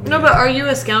doesn't help me. No, but are you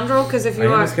a scoundrel? Because if I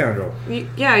you am are, a scoundrel.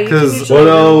 yeah, you 'Cause- can usually.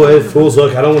 Well, no, it fools.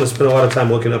 Look, I don't want to spend a lot of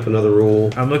time looking up another rule.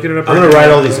 I'm looking it up. I'm right gonna now.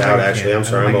 write all these I don't out. think I Actually, can. I'm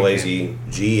sorry. I I'm a don't think I lazy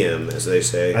GM, as they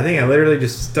say. can. I think I literally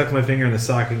just stuck my finger in the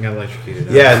socket and got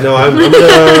electrocuted. Yeah, no, I'm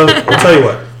gonna. I'll tell you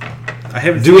what. I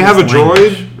haven't. Do we seen have a this language.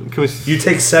 droid? Can we? You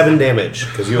take 7 damage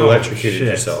because you Oh, electrocuted shit.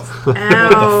 yourself.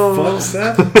 Ow. Fuck's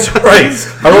that?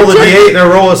 Right. I roll a D8 and I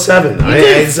roll a 7.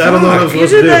 I don't know what I'm You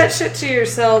supposed to did do. that shit to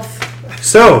yourself,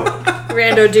 So,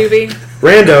 Rando Doobie.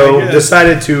 Rando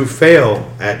decided to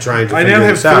fail at trying to I figure now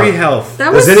have this out. 3 health. That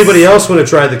Does was anybody else want to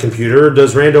try the computer, or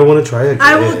does Rando want to try again?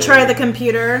 I will try the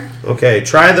computer. Okay,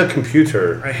 try the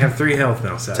computer. I have 3 health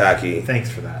now, Seth. Taki. Thanks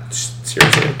for that.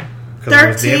 Seriously? 'Cause I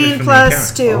was damaged 13 from the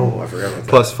plus encounter. 2. Oh, I forgot about that.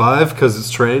 Plus 5 because it's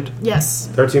trained. Yes.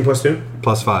 13 plus 2?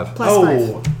 Plus 5. Plus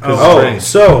 5. Oh,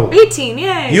 so 18,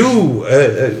 yay! you,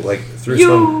 like, through You-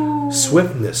 some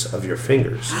swiftness of your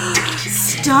fingers,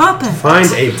 Stop it. find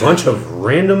a bunch of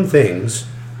random things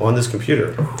on this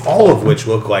computer, all of which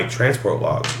look like transport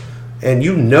logs. And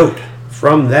you note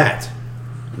from that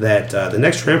the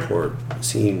next transport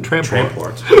seemed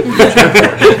Transport.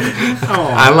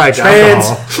 I like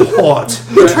transport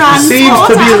seems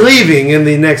to be leaving in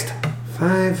the next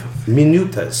 5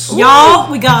 minutos.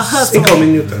 Y'all, we got hustle. 5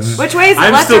 minutos. Which way is it?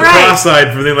 I'm Left still or right?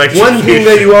 cross-eyed from the electrocution. One thing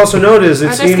that you also notice, it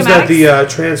Are there seems that the schematics?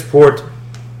 transport,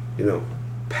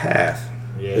 path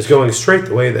is going straight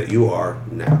the way that you are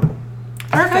now.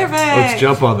 Perfect. Let's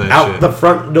jump on that Out shit. the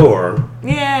front door,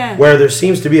 Yeah. where there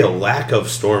seems to be a lack of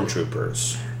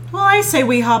stormtroopers. Well, I say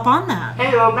we hop on that.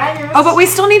 Oh, but we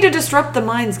still need to disrupt the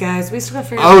mines, guys. We still got to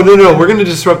figure Oh out. no! We're gonna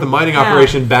disrupt the mining Yeah.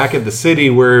 operation back at the city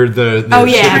where the Oh,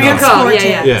 yeah. shipping Good is. call. Yeah, Export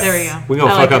yeah. it. Yes. There we go. We're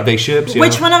gonna I fuck like up it. their ships.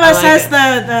 Which know? one of us like has it.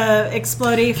 the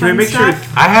explodey Can we fun make sure stuff?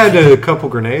 I had a couple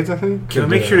grenades. I think. Can we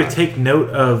make sure to take note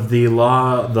of the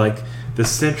law, like the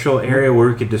central area where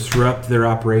we could disrupt their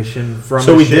operation from?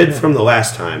 So the we ship? did from the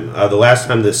last time. The last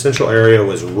time, the central area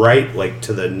was right, like,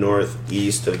 to the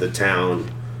northeast of the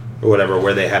town, or whatever,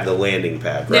 where they have the landing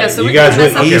pad. Right? Yeah, so you we guys can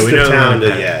went mess up- east Okay, we know of the town to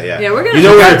landing pad. yeah. Yeah, we're gonna You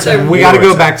know do where that it's too. We got to go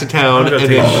north. back to town I'm gonna and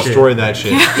take then shit. destroy that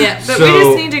shit. Yeah, but So- we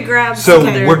just need to grab So some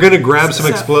of their- we're gonna grab some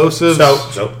So- explosives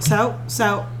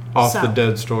So. off the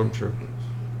dead stormtrooper.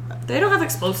 They don't have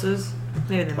explosives.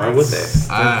 Maybe they Why might. would they?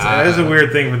 That is a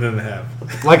weird thing for them to have.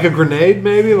 Like a grenade,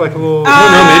 maybe, like a little. I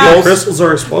don't know, maybe Uh, crystals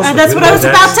are explosive. That's We what don't I was know.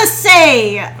 about to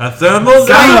say. A thermal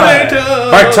generator.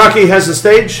 All right, Taki has the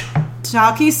stage.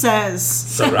 Taki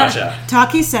says,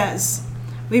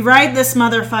 we ride this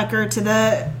motherfucker to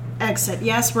the exit.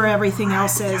 Yes, where everything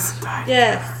else is.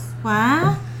 Yes.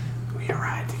 What? We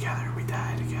ride together, we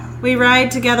die together. We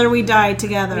ride together, we die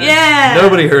together. Yeah.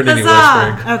 Nobody heard any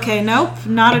Huzzah. whispering. Okay, nope,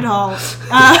 not at all.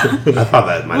 I thought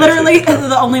that might Literally, actually-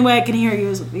 the only way I can hear you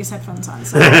is with these headphones on.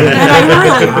 So. And I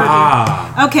really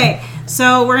heard you. Okay,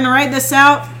 so we're gonna write this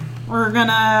out. We're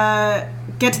gonna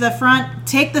get to the front,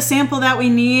 take the sample that we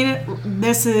need.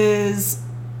 This is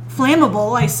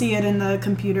flammable. I see it in the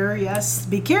computer. Yes,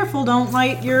 be careful. Don't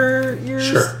light your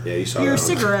Sure. Yeah, you saw your that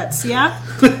one. cigarettes. Yeah.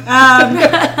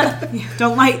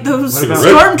 Don't light those What about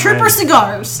stormtrooper red?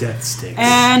 cigars. Death sticks.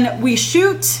 And we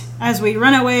shoot as we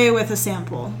run away with a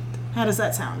sample. How does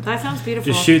that sound? That sounds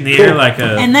beautiful. Just shoot in the air like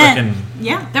a And then, fucking.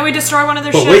 yeah. Then we destroy one of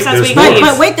their But ships wait, as there's we more. leave.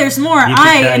 But wait, there's more.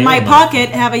 I, in my Yippee-ki-yay. pocket,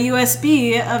 have a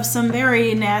USB of some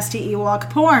very nasty Ewok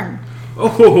porn.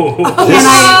 Oh,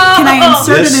 Can I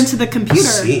insert This it into the computer?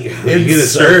 See, you can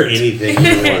insert anything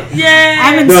you want. Yay!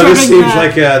 I'm No, inserting this seems that.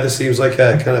 like this seems like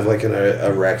a kind of like an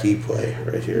Iraqi play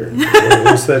right here.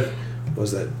 What's that?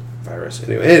 What's that virus?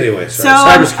 Anyway, So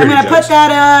sorry. I'm Cybersecurity gonna jokes. put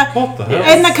that What the hell?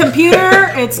 in the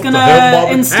computer. It's hell, gonna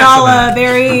Bob? install After a that.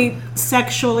 very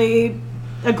sexually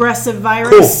aggressive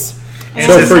virus. Cool.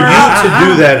 So for you to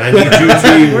do that, I need you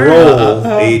to roll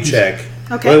a check.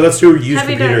 Okay. Well, let's do use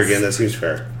Heavy computer dice. again. That seems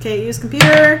fair. Okay, use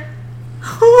computer.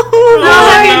 No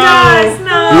heavy dice. You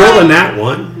No. rolled a nat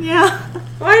one. Yeah.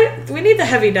 Why? We need the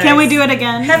heavy dice. Can we do it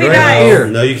again? Heavy No, dice?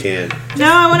 no, you can't.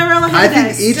 No, I want to roll a I heavy think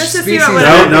dice. each Just to see species. what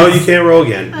No, would- no, you can't roll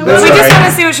again. That's We all just want to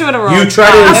right. see what she would have rolled. You try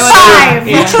to was insert. five.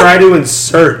 You try to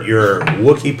insert your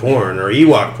Wookiee porn or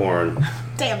Ewok porn.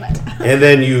 Damn it. And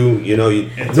then you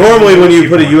normally when you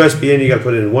put a USB in, you got to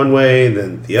put it in one way, and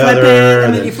then the Flip other, it,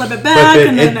 and then you flip it back,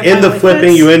 and then it in the finally flipping,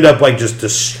 fits. you end up like just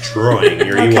destroying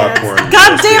your Ewok porn.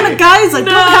 God damn it, guys! I No.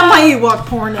 don't have my Ewok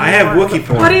porn anymore. I have Wookiee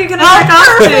porn. What are you gonna Oh, check off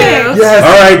perfect. to?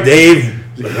 All right, Dave.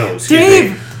 No, excuse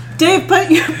me. Dave, put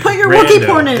your Rando. Wookiee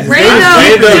porn in.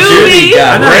 Rando, Doobie.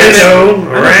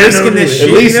 Rando, risking this shit.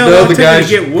 At least You know I'll the take it guys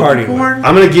to get you're partying Wookiee porn.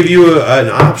 I'm going to give you an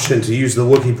option to use the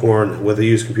Wookiee porn with a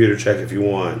used computer check if you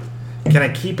want. Can I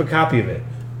keep a copy of it?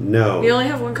 No. We only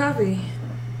have one copy.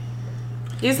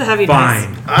 Use the heavy dice.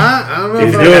 Fine. I don't know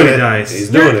He's if I doing heavy it. dice. He's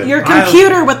doing it. Your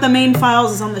computer with the main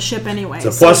files is on the ship anyway. It's a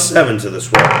 +7 to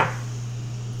this roll.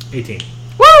 18.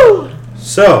 Woo!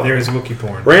 So, There's Wookiee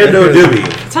porn. Brando Doobie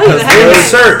Tell you the heavy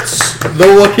dice. inserts the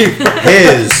Wookiee.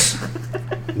 his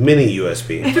mini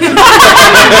USB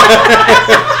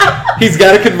He's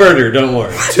got a converter. Don't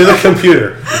worry. to the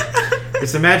computer.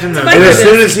 Just imagine the. And as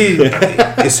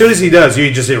soon as he does,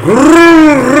 you just say, "You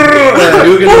can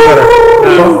do better."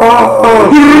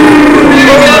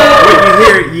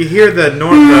 You hear the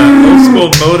old school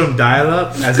modem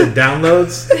dial-up as it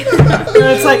downloads,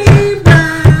 It's like,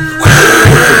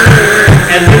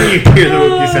 and then you hear the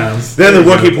Wookiee sounds. Then the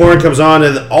Wookiee porn comes on,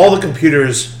 and all the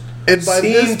computers And by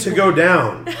seem this, to go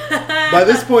down. by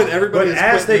this point, But everybody is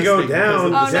as they quit go listening down,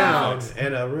 because of the down, sound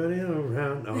and running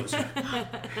around. Oh, sorry.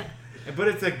 But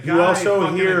it's a guy. You also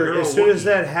fucking a hear, girl as soon as Wookiee.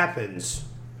 that happens,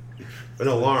 an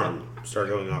alarm start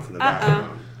going off in the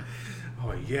background.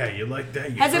 Oh yeah, you like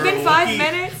that? You Has it been girl 5 Wookiee.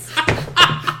 minutes?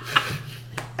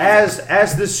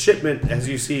 As this shipment, as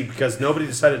you see, because nobody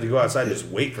decided to go outside and just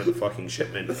wait for the fucking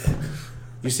shipment.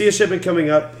 You see a shipment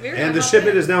coming up, We're and not the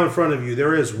shipment is now in front of you.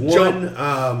 There is one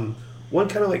kind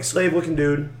of like slave-looking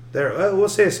dude there. We'll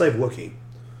say a slave Wookiee,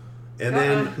 and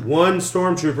then one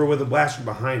stormtrooper with a blaster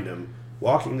behind him,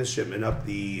 walking the shipment up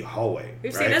the hallway.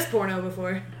 We've right? seen this porno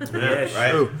before. Yeah,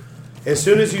 right. As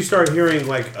soon as you start hearing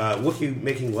like Wookiee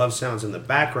making love sounds in the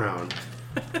background,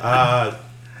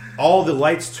 all the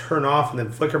lights turn off and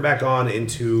then flicker back on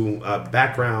into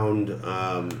background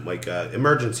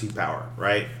emergency power,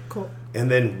 right? cool. And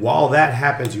then while that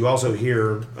happens, you also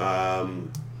hear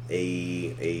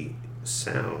a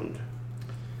sound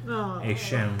Oh. A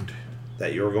sound.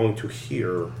 that you're going to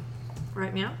hear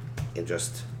Right now? in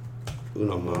just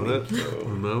uno moment. momento.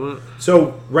 moment.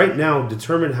 So right now,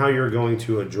 determine how you're going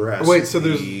to address. Wait, so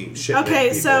the shipment Okay,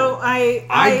 people. so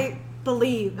I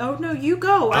believe. Oh no, you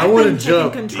go. I I've want been to taking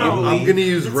jump. control. You I'm going to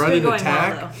use It's running been going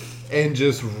attack well, and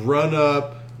just run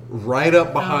up, right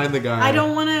up behind the guy. I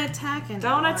don't want to attack anyone.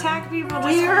 Don't attack people.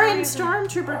 We just are for in a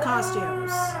stormtrooper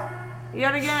costumes. reason.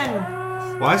 Yet again.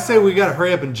 Well, I say we got to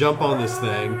hurry up and jump on this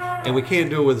thing, and we can't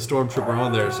do it with a stormtrooper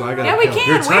on there. So I got. Yeah, we can.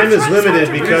 Your We time have is limited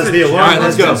stormtroopers. because the All alarm. All right,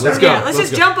 let's go. has been Let's set. go. Yeah, let's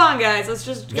just jump on, guys. Let's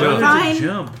just go. Jump. Fine.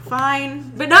 Jump.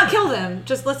 Fine. But not kill them.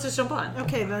 Let's just jump on.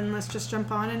 Okay, then let's just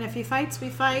jump on, and if he fights, we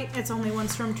fight. It's only one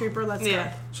stormtrooper. Let's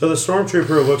Yeah. So the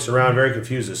stormtrooper looks around very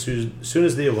confused. As soon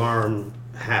as the alarm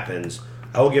happens,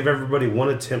 I will give everybody one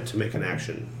attempt to make an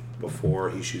action before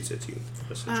he shoots at you.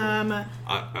 go. essentially.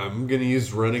 I'm going to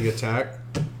use running attack.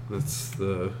 That's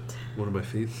the one of my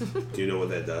feet. Do you know what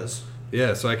that does?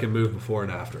 Yeah, so I can move before and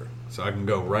after. So I can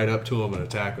go right up to him and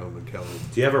attack him and kill him.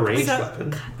 Do you have a ranged So-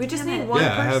 weapon? We just Damn need it. one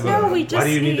Yeah, I have person. a- No, we just Why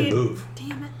do you need need to move?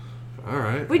 Damn it. All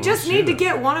right. We well, just need shoot to him.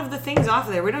 get one of the things off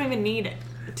of there. We don't even need it.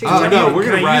 To Oh jump no, in. we're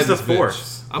Can gonna I ride use the this bitch.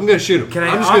 Force? I'm gonna shoot him. Can I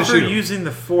I'm just gonna offer shoot him. using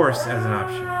the Force as an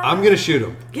option? I'm gonna shoot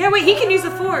him. Yeah, wait, he can use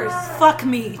the force. Fuck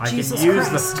me, I Jesus can use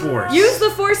Christ. the Force. Use the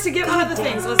force to get one of the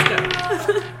things. Let's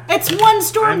go. It's one I'm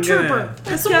stormtrooper. gonna-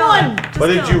 It's kill one. him. Just What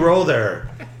did kill you him. roll there,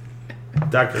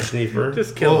 Dr. Schneefer?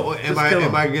 Just kill Well, him. am Just kill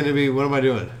him. I gonna be? What am I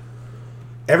doing?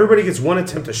 Everybody gets one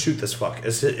attempt to shoot this fuck.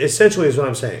 Essentially is what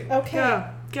I'm saying. Okay.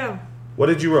 Go. What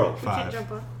did you roll? Can't 5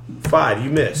 jump on. 5. You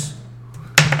miss.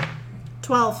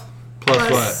 12.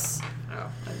 plus Oh,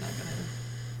 I'm not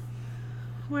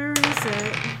Where is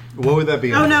it? what? What would that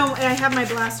be? Oh no, I have my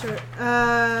blaster.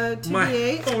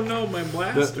 2d8. Oh no, my That,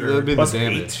 blaster. that'd be the Plus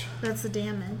damage. That's the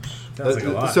damage. Sounds like a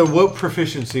lot. So what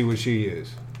proficiency would she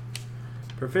use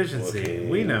Proficiency. Okay.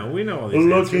 We know all these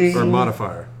Looking. answers. or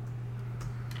modifier?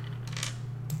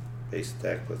 Base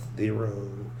deck with 0.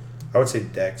 I would say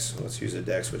dex. Let's use a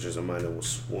dex, which is a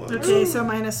 -1. Okay, so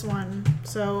 -1.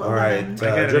 So All right. 11.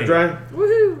 I got Drip an dry?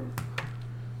 Woohoo.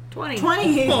 20.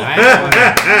 20.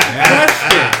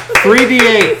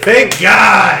 3d8. Thank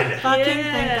God! Fucking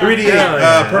Yeah. thank God. 3d8. Hell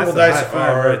yeah, Purple that's a dice high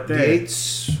five are right there.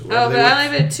 d8s. Oh, but I only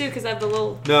have it 2 because I have the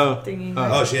little No. thingy.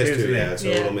 Oh, she has Here's 2. the- Yeah, it's a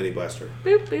Yeah. little mini blaster.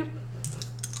 Boop, boop.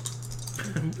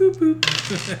 Boop,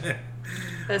 boop.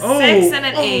 A 6 and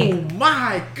an 8. Oh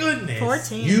my goodness.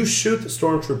 14. You shoot the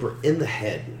stormtrooper in the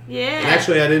head. Yeah. And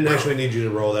actually, I didn't actually need you to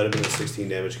roll. That would have been a 16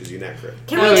 damage because you net crit.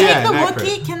 Can Oh, we take yeah, the not Wookiee?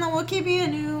 crit. Can the Wookiee be a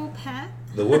new pet?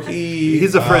 The Wookiee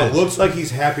He's a friend. looks like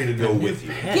he's happy to go with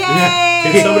you. Yay!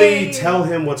 Can somebody tell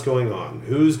him what's going on?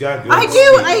 Who's got good I do. speech?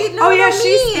 I know. Oh, yeah, me.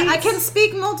 she speaks. I can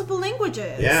speak multiple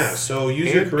languages. Yeah, so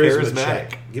use your And charisma charismatic.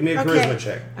 check. Give me a Okay. charisma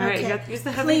check. All right, you Okay. got to use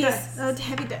the heavy Please. dice.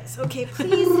 Heavy dice. Okay,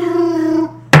 please.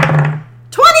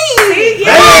 20!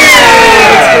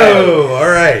 Oh, all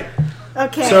right.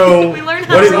 Okay. So, We learned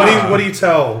how what, to do, what, do you, roll. what do you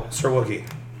tell Sir Wookiee?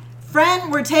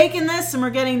 Friend, we're taking this and we're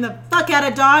getting the fuck out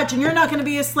of Dodge, and you're not going to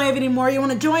be a slave anymore. You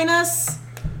want to join us?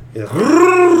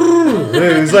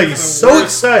 He's like, he's so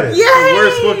excited. Yay!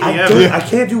 Worst Wookiee I, ever. don't- I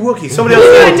can't do Wookiee. Somebody else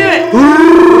Yeah, do do it. it.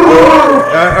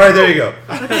 All right, there you go.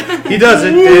 He does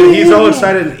it, and he's all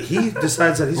excited. And he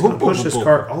decides that he's going to push this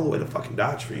cart all the way to fucking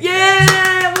Dodge for you.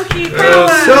 Yeah, Wookiee power.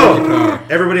 So,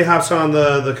 everybody hops on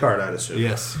the cart, I'd assume.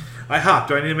 Yes. I hopped.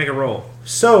 Do I need to make a roll?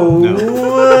 So,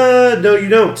 no, you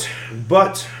don't.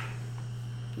 But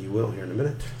you will here in a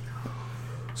minute.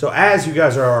 So as you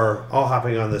guys are all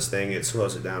hopping on this thing, it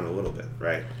slows it down a little bit,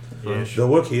 right? Ish. The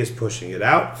Wookiee is pushing it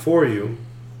out for you.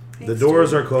 The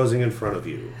doors are closing in front of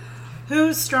you.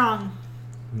 Who's strong?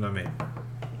 Not me.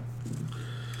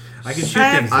 I can shoot I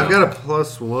have- things. I've though. got a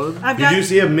 +1. I've You got. do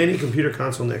see a mini computer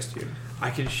console next to you. I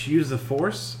can use the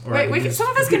force. Or I Wait, can we can, use- some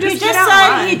of us can He just just get out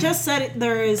said. and He run. just said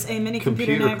there is a mini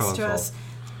computer Computer next to console. us.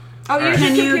 Oh, use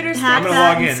Can your you computer hack I'm stuff. gonna that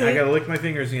log and in. see? I gotta lick my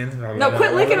fingers again. No,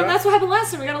 quit licking them. That's what happened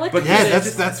last time. We gotta lick But them. yeah,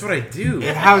 that's what I do.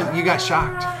 And how you got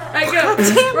shocked? I go.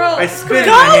 Roll. I spin Quick.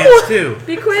 in my hands too,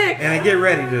 Be quick. and I get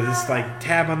ready to just like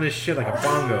tab on this shit like a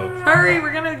bongo. Hurry,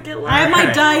 we're gonna get I have my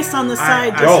Okay. dice on the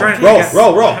side. I- Roll, trying to roll, get-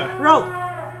 roll, roll. Roll.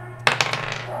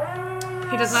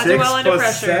 He does not do 6 well under plus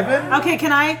pressure. 7. Okay,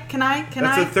 can I?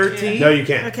 That's a 13. No, you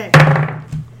can't. Okay.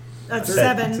 That's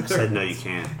Said- 7. Said no, you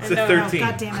can't. It's a No, Oh, 13.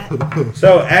 God damn it.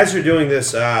 So as you're doing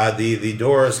this, the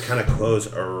doors kind of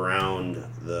close around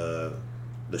the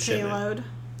shipment. Payload.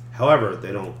 However,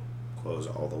 they don't close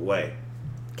all the way.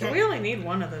 Okay. We only need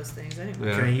one of those things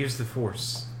anyway. Can I use the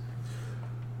force?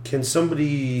 Can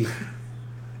somebody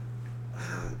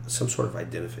some sort of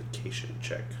identification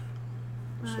check?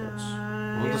 of sorts?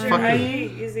 What Use the your fuck? ID.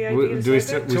 Use the ID. Do we to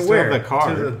still, save we it. still have the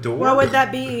card? To the door? What would that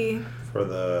be? For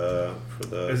the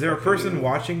Is there a person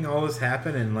watching all this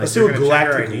happen and like Let's do a they're gonna check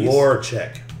our galactic IDs? lore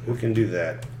check. Who can do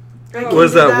that? Oh,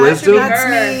 Was that should wisdom? be That's her,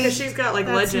 me. because she's got like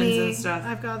That's legends me. and stuff.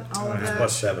 I've got all of It's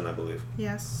that. +7, I believe.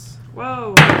 Yes.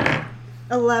 Whoa.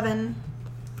 11.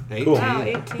 18. Cool. Wow,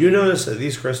 18. You notice that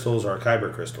these crystals are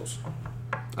kyber crystals.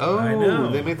 Oh, I know.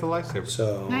 they make the lightsaber.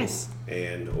 So Nice.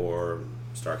 and or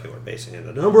Starkiller base and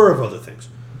a number of other things.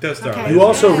 Death Star. Okay. You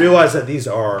also Yeah. realize that these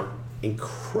are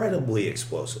incredibly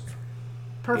explosive.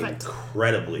 Perfect.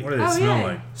 Incredibly. What does it Oh, smell yeah.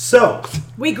 like? So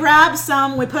We grab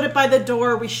some, we put it by the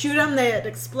door, we shoot them, it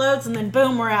explodes, and then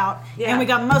boom, we're out. Yeah. And we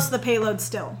got most of the payload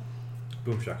still.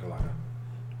 Boom shakalaka.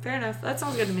 Fair enough. That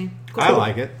sounds good to me. I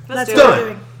like it. Let's That's do what it. we're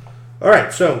doing. all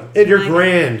right, so in your Like it.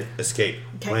 grand escape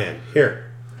Okay. plan, here.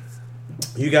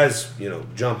 You guys,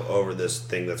 jump over this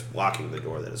thing that's blocking the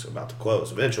door that is about to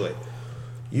close eventually.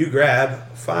 You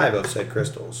grab 5 of said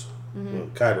crystals,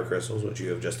 kyber crystals, which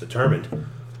you have just determined,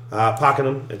 pocket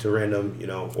them into random,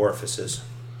 orifices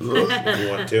if you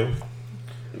want to.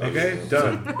 Okay,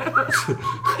 done.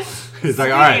 He's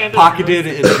like, all right, pocketed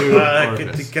into.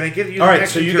 orifice. Can I get you? All right,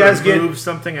 action so you to guys get- remove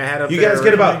something I had up You there guys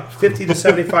get originally? about 50 to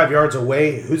 75 yards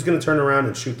away. Who's going to turn around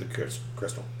and shoot the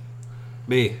crystal?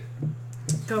 Me.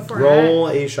 Go for it. Roll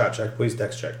a shot check, please.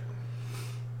 Dex check.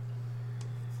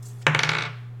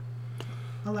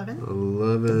 11.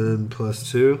 11 plus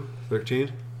 2,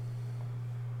 13.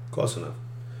 Close enough.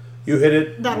 You hit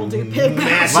it. That'll do, pig.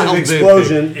 Massive That'll do,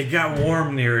 explosion. It got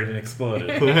warm near it and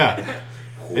exploded. Yeah.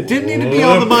 It didn't need to be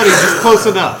on the money, just close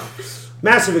enough.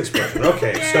 Massive explosion.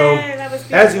 Okay, Yay, so that was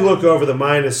as you beautiful. look over, the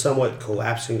mine is somewhat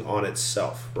collapsing on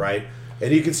itself, right?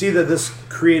 And you can see that this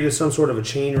created some sort of a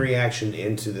chain reaction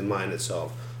into the mine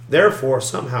itself, therefore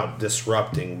somehow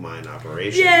disrupting mine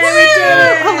operations. Yeah, we did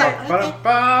it.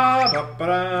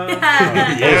 Ba-da-ba-ba-ba-da.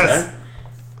 Yes.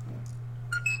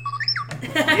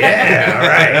 Yeah, all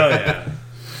right. Hell yeah.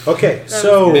 Okay,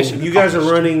 so Mission you guys are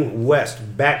accomplished. running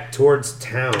west, back towards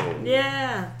town.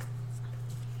 Yeah.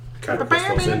 Kyber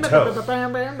crystals in tow.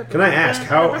 Can I ask,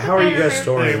 how are you guys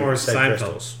storing More said Seinfeld.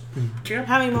 crystals?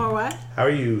 How many more what? How are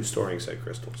you storing said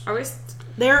crystals? Are we?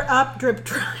 They're up, drip,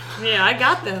 dry. Yeah, I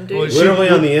got them, dude. Well, Literally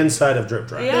on the inside of Drip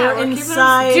Drive. Yeah, They're we're keeping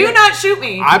inside. them. Do not shoot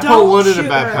me. I put Don't one in a shoot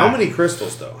backpack. her. How many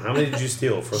crystals, though? How many did you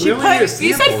steal for She the We only need a put-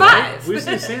 you said sample, 5. right? We just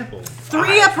need a sample.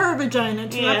 3 up her vagina,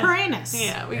 2 Yeah. up her anus.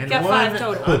 Yeah, we And got one 5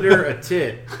 total. under a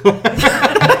tit.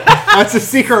 That's a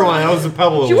secret one. That was a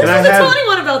pebble. You Can were I supposed to have- tell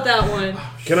anyone about that one.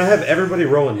 Can I have everybody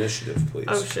roll initiative, please?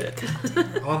 Oh shit.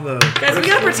 On the. Guys, we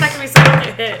gotta protect me so I don't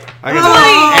get hit. I got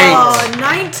Oh,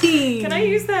 19. Can I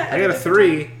use that? I got a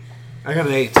 3. I got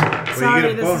an 8. Well, you Sorry,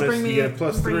 get a this bonus. is bringing me, You get a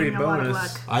plus 3 bringing a lot of bonus.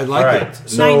 luck. I All like right. it.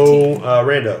 So, 19.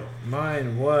 Rando.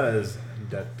 Mine was.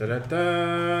 Da, da, da,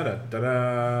 da, da, da,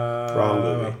 da, Wrong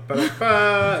movie. Ba, ba,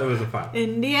 ba. It was a 5.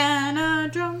 Indiana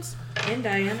Jones. And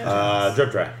Diana.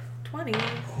 Drip Drive. 20.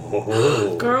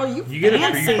 Oh. Girl, you You get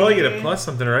fancy. you probably get a plus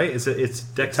something, right? It's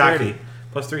dexterity.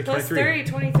 Plus 3, Plus 23.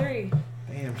 23.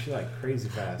 Damn, she like crazy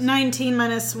fast. 19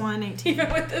 minus 1, 18.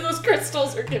 Even with those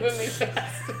crystals are giving me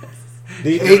fast.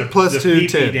 8 plus the 2, pee-pee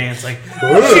 10. dance like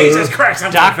Ooh. Jesus Christ,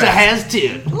 I'm Doctor fast. has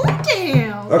 10.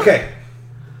 Damn. Okay.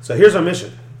 So here's our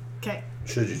mission. Okay.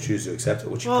 Should you choose to accept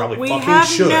it, which you Well, probably we fucking have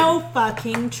should. no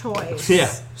fucking choice. Yeah.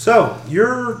 So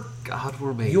your God,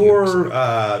 we're made.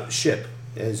 here. ship,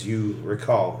 as you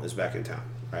recall, is back in town,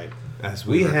 right? As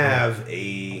We recall. have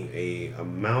a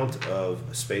amount of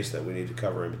space that we need to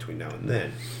cover in between now and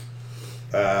then.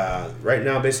 right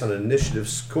now, based on initiative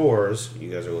scores, you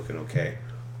guys are looking okay.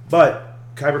 But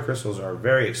kyber crystals are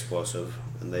very explosive,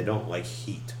 and they don't like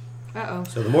heat. Uh-oh.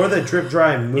 So the more that drip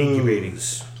dry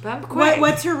moves, But I'm quick.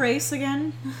 What's her race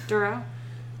again? Duro.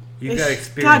 You've got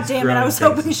experience. God damn it! I growing was things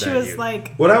hoping she inside was you.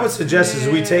 like. what I would suggest is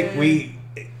we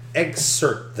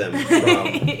exert them from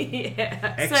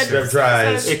Yeah. drip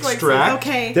dries Extract.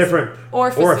 Okay, different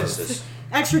Orifices. orifices.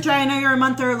 extra dry. I know you're a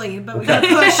month early, but we gotta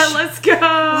push. Yeah, let's go.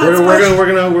 We're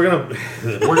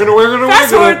gonna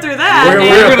Fast forward through that. We're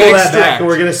man. gonna pull that extract. back, and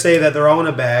we're gonna say that they're all in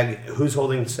a bag. Who's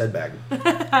holding said bag?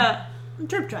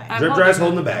 Drip dry. I'm Drip dry's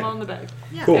holding the bag. I'm holding the bag.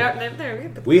 Yeah. Cool. There,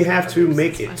 get the- We have to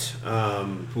make it.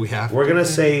 We have. We're gonna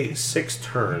say 6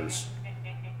 turns.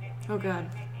 Oh god.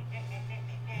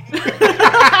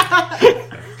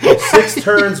 6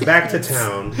 turns back to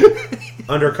town,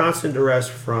 under constant duress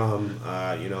from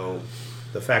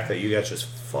the fact that you guys just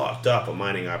fucked up a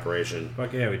mining operation.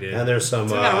 Fuck yeah, we did. And there's some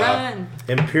So we gotta run.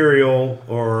 Imperial,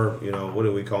 or what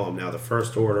do we call them now? The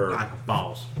First Order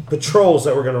balls. patrols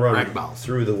that we're going to run Ragballs.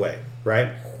 through the way, right?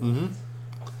 Mm-hmm.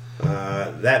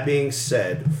 That being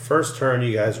said, first turn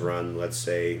you guys run. Let's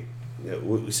say,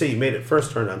 we say you made it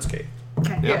first turn unscathed.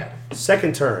 Okay. Yeah.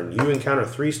 Second turn, you encounter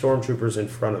 3 stormtroopers in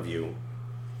front of you.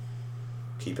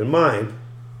 Keep in mind,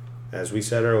 as we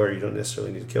said earlier, you don't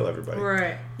necessarily need to kill everybody.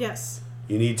 Right. Yes.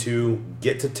 You need to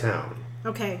get to town.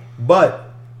 Okay.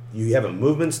 But you have a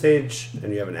movement stage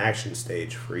and you have an action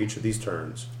stage for each of these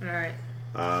turns. All right.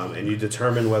 And you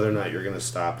determine whether or not you're going to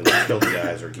stop and kill the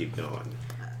guys or keep going.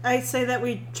 I say that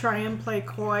we try and play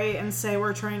coy and say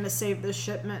we're trying to save this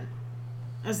shipment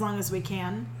as long as we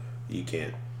can. You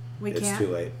can't. We It's can't. too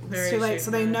late. It's Very too late,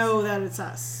 so they shapeless. know that it's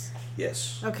us.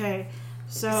 Yes. Okay.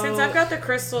 So Since I've got the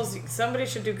crystals, somebody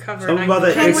should do cover. Something and I about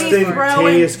that can Can we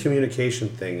instantaneous throw communication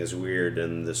thing is weird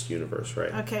in this universe,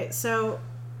 right? Okay, so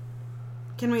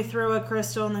can we throw a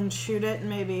crystal and then shoot it and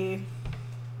maybe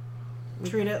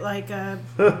treat it like a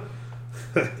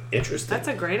Interesting. That's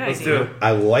a great Let's idea. do it.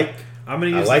 I like I'm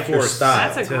gonna use like the your force.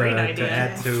 style. That's a great idea. To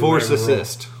add to Force whatever roll.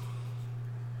 assist.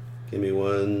 Give me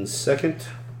 1 second.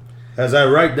 As I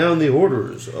write down the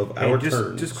orders of Hey, our just,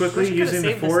 turns. just We quickly could've using the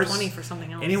saved this force. 20 for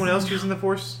something else. Anyone else using the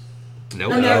force? Nope.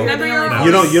 No, No. you're the only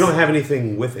No. force. You don't have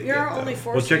anything with it You're yet, our only though.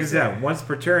 force. Well, check this user. out. Once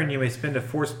per turn, you may spend a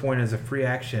force point as a free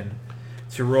action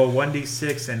to roll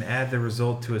 1d6 and add the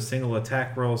result to a single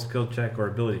attack roll, skill check, or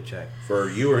ability check. For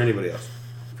you or anybody else.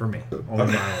 For me, only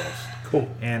my rolls. Cool.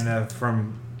 And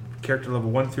from character level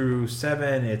 1 through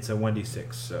 7, it's a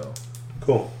 1d6. So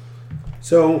Cool.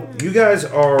 So you guys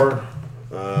are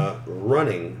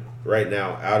running right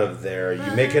now out of there.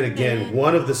 You make it again.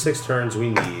 One of the 6 turns we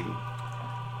need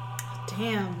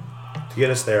Damn. to get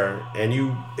us there, and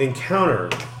you encounter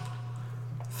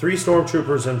 3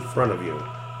 stormtroopers in front of you.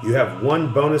 You have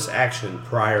 1 bonus action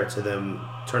prior to them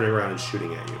turning around and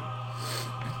shooting at you.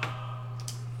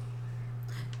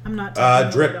 I'm not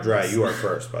taking Drip the lead dry. on this. You are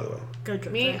first, by the way, Go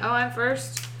drip Me? dry. Oh, I'm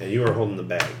first. and you are holding the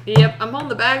bag. Yep, I'm holding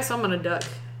the bag, so I'm gonna duck.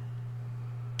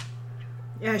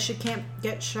 Yeah, she can't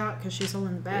get shot because she's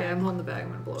holding the bag. Yeah, I'm holding the bag. I'm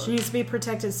gonna blow She it. needs to be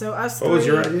protected. So us What was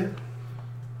three your idea?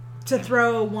 to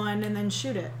throw 1 and then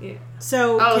shoot it. Yeah.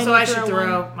 So Oh, can so you I should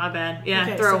throw. one? My bad. Yeah,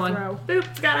 Okay, throw so one. throw.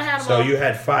 Boop, gotta have them So all. you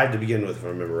had 5 to begin with, if I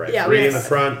remember right. Yeah, 3 we in the had-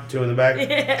 front, 2 in the back.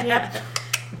 Yeah.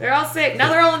 They're all safe. Now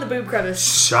they're all in the boob crevice.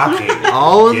 Shocking.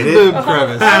 All in Get the it? boob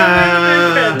crevice.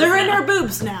 They're in her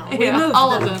boobs now. We Yeah, moved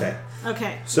all of them. them. Okay.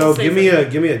 Okay. So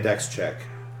Save give me a dex check.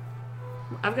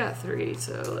 I've got 3,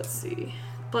 so let's see.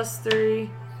 Plus 3.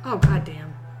 Oh,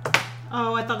 goddamn.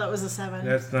 Oh, I thought that was a 7.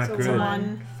 That's not so it's good. a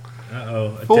 1.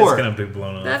 Uh-oh. A 4. tit's gonna be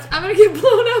blown off. I'm gonna get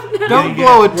blown up now. Don't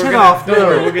blow a tit off. Don't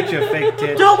worry, we'll get you a fake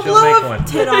tit. Don't She'll blow make a one.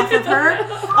 tit off of her.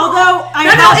 Although I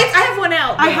No, have, I have one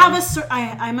out. I man.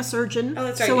 have I'm a surgeon, Oh,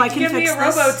 that's right. so You I can give fix me a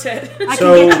this. robo-tit. I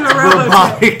So, can get you a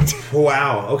robo tit. Robotic.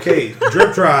 Wow. Okay.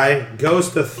 Drip Dry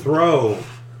goes to throw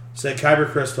said Kyber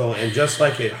Crystal, and just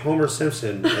like it, Homer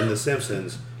Simpson in The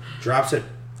Simpsons drops it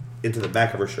into the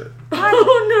back of her shirt.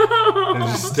 Oh, no. It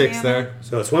just sticks Damn there.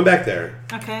 So it's one back there.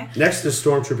 Okay. Next is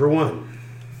Stormtrooper 1.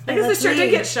 I guess the That's shirt did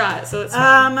me. get shot, so it's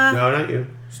fine. No, not you.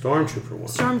 Stormtrooper 1.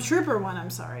 Stormtrooper 1. I'm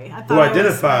sorry. I thought Who I was-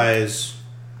 identifies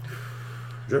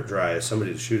Drip Dry as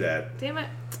somebody to shoot at. Damn it.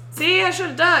 See, I should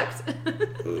have ducked.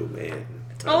 Ooh, man.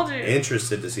 Told you.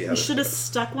 Interested to see how You this should have goes.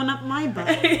 stuck one up my butt.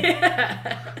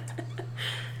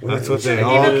 That's what they Even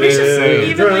always we should say.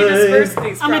 evenly disperse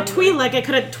these. I'm a probably. Twi'lek. I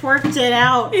could have twerked it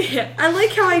out. Yeah, I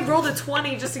like how I rolled a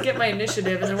 20 just to get my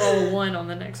initiative and then roll a 1 on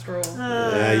the next roll.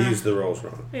 I used the rolls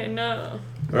wrong. Yeah, no.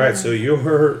 All right, so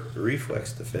your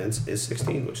reflex defense is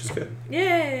 16, which is good.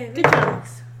 Yay. Good job.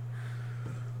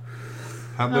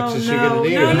 How much Oh, is she no. gonna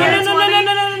need? No, no, in no, that? no, no, no,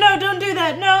 no, no, no, don't do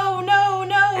that. No, no,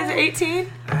 Is it 18?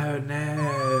 Oh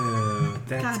no,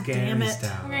 that's God scary damn it.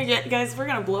 stuff. We're gonna get guys. We're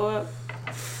gonna blow up.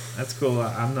 That's cool.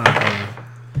 I'm not gonna.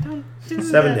 Don't do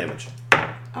 7 that. damage.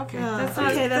 Okay,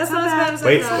 okay, that's not not as bad as I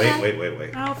Wait, thought.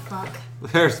 wait. Oh, fuck.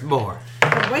 There's more.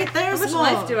 Oh, wait, How there's much more.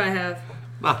 life do I have?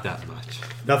 Not that much.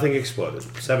 Nothing exploded.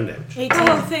 7 damage. 18.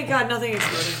 Oh, thank God, nothing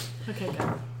exploded. Okay,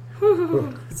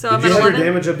 good. So I'm Did at you have your 11.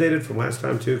 damage updated from last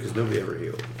time too? Because nobody ever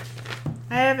healed.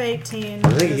 I have 18. I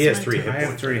think he This has might 3 take- hit I have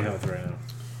points. 3 health right now.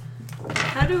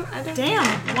 How do I don't?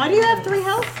 Damn, why do you have 3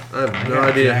 health? I have no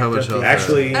idea how much health.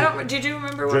 Actually, I don't. Did you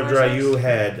remember what Drip I Dry, was? you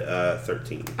had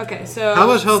 13. Okay, so How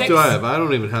much health 6. do I have? I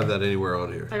don't even have that anywhere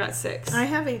on here. I got 6. I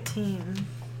have 18.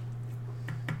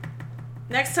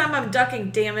 Next time I'm ducking.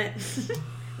 Damn it!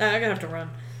 I'm gonna have to run.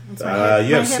 That's my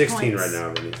You have hit 16 points. right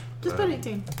now, Vinny. Just put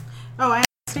 18. Oh, I have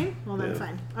 16? Well, then Yeah.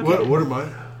 fine. Okay. What am I?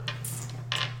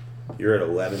 You're at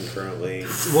 11 currently.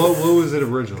 What was it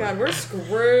originally? God, we're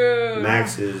screwed.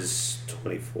 Max is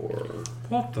 24.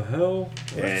 What the hell?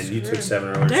 And you took screwed. 7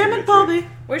 earlier. so Damn you're it, at Bobby.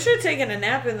 We should have taken a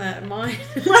nap in that mine.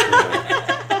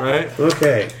 Right? 3.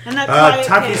 Okay. And that quiet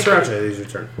Taki pig. Sriracha, it is your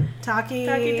turn. Taki.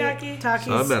 Taki. Taki's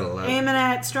So I'm at 11. aiming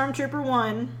at Stormtrooper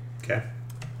 1. Okay.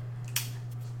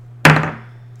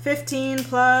 15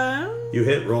 plus. You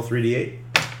hit, roll 3d8.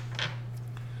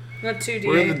 Got 2d8.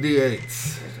 Where are the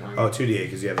D8s? Oh, 2d8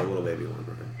 because you have a little baby one,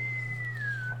 right?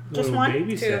 Just Little one?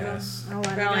 baby 2 of them. sass. Oh,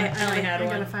 I only had I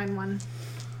one. gotta find one.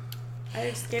 I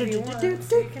just gave you one,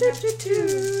 so you can have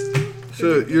 2.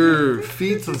 So your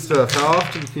feats and stuff, how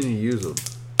often can you use them?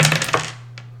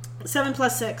 7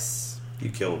 plus 6. You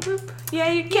kill him. Yeah,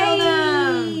 you killed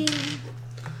him.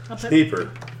 I'll put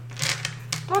Sneeper.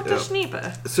 What the Yeah.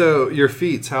 schneeper? So your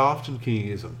feats, how often can you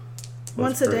use them?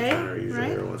 once a per day, encounter, usually,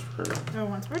 right? or once per Oh,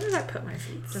 once. Where did I put my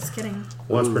feet? Just kidding.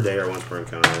 once per day or once per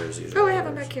encounter is usually. Oh, I have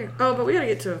them back here. Oh, but we gotta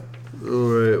get to it.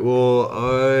 Alright, well,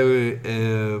 I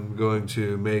am going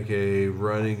to make a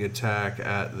running attack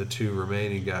at the 2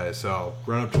 remaining guys, so I'll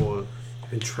run up to one. I've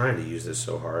been trying to use this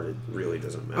so hard, it really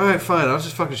doesn't matter. Alright, fine, I'll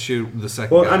just fucking shoot the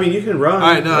second Well, guy. I mean, you can run. All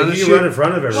right, no, like, just you can shoot- run in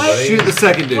front of everybody. shoot the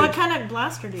second dude. What kind of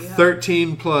blaster do you have?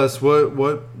 13 plus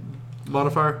what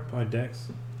modifier? Probably Dex.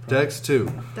 Dex 2.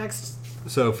 Dex.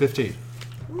 So 15.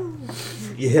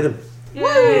 You hit him.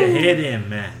 Yeah, hit him,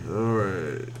 man.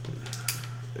 Alright.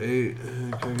 8.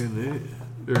 Can I get an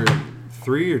 8? Or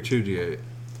 3 or 2d8?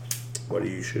 What are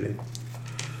you shooting?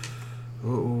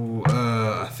 Oh,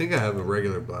 I think I have a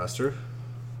regular blaster.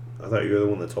 I thought you were the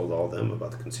one that told all of them about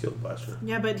the concealed blaster.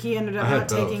 Yeah, but he ended up I had not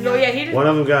both. taking No, it. yeah, he didn't. One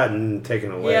of them got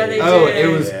taken away. Yeah, they Oh, did. it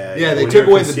was Yeah, yeah. They when took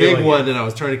you're away the big concealing one, it. and I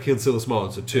was trying to conceal the small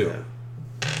one. So 2, Yeah.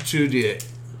 2d8.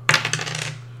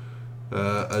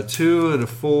 A 2 and a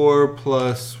 4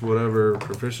 plus whatever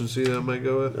proficiency that might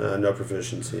go with. No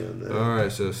proficiency on that. All right,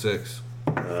 so 6.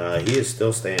 He is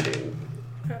still standing.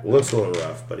 Looks a little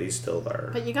rough, but he's still there.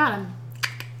 But you got him.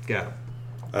 Got him.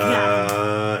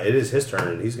 It is his turn,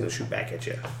 and he's going to shoot back at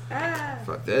you. Ah,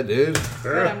 Fuck that, dude.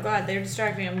 good, I'm glad. They're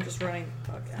distracting me. I'm just running.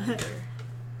 Fuck out here.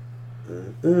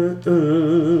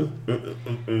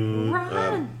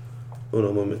 Run.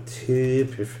 Uno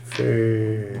momentito, per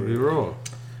favor. What do you roll?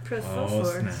 Press Oh, full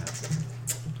force.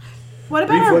 snap. What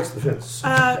about Reflex defense.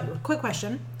 quick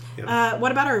question. Yeah.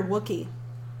 What about our Wookiee?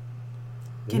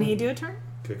 Can he do a turn?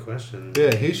 Good question.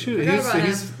 Yeah, he shoot. Forgot He's, about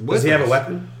he's him. with Does he have a us.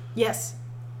 weapon? Yes.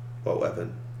 What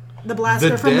weapon? The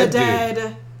blaster from the dead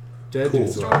dead Dead Cool.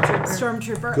 dude's weapon.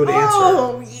 Stormtrooper. Good answer.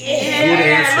 Oh, Good yeah.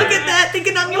 answer. Look at that,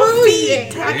 thinking on your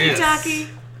feet. Tacky, Yes.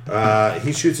 tacky.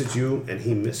 He shoots at you, and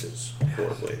he misses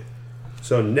horribly.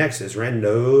 So next is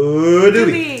Rando Doobie.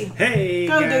 Doobie. Hey,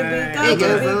 Go, guys. Doobie. Go, Hey, guys,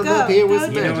 Doobie. I'm Go. up here with Go,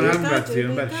 the You know what Doobie. I'm Go, about to do? I'm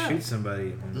Doobie, about to go. shoot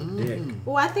somebody in the dick.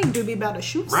 Well, I think Doobie about to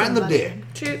shoot Right in somebody. the dick.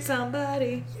 Shoot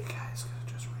somebody.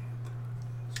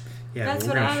 Yeah, That's but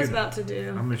what we're I gonna was shoot about to him. do.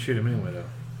 I'm gonna shoot him anyway, though.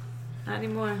 Not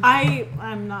anymore.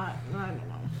 I'm not. I don't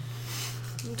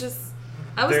know. I'm just.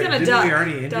 I was gonna Didn't duck. we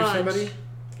already injure dodge. somebody?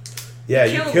 Yeah,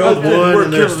 you Killed killed one. one, We're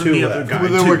and there's killing two the other left. guy.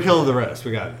 Well, then we're killing the rest.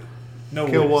 We got it. No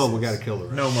Kill one, witnesses. we gotta kill the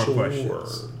rest. No more Sure.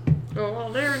 questions. Oh, well,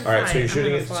 they're in All right, so flight. you're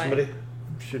shooting I'm at gonna fly. somebody.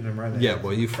 I'm shooting him right there. Yeah,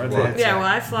 well, you Right fly. there. Yeah, well,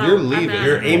 I fly. You're I'm leaving. out.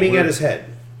 You're aiming at his head.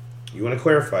 You want to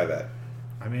clarify that.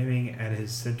 I'm aiming at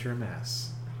his center of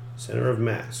mass. Center of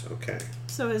mass. Okay.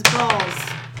 So his balls.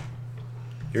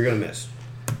 You're going to miss.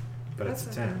 But it's a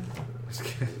That's 10.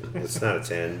 It's not a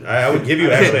 10. I would give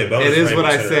you actually a bonus. It is for what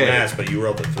aiming I center of say. Mass, but you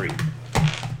rolled a 3.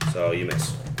 So you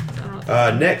miss. I don't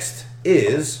know. Next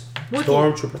is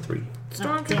Stormtrooper 3.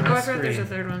 Stormtrooper. Oh, I forgot there's a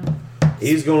third one.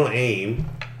 He's going to aim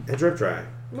at Drip Dry.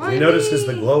 Why He notices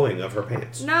me? the glowing of her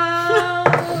pants. No.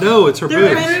 No, it's her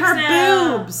They're boobs. in her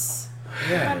now. boobs.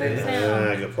 Yeah, My boobs yeah.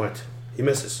 now. Good point. He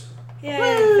misses. Yeah.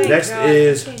 Thanks, Next Rob.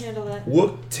 is- I can't handle that.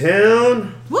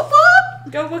 Wooktown. Whoop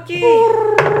whoop. Go Wookie.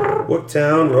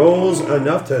 Wooktown rolls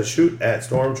enough to shoot at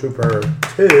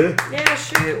Stormtrooper 2. Yeah,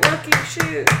 shoot, Wookie,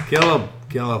 shoot. Kill him.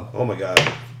 Kill him. Oh my god.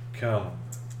 Go.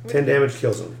 10 damage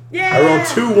kills him. Yeah. I rolled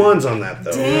 2 1s on that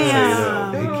though.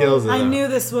 Damn. So you know. He kills it. I knew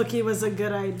this Wookiee was a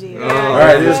good idea.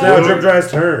 Alright, it is now Drip Dry's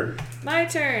turn. My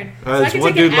turn. All right, So I there's can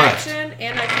one take an dude left. action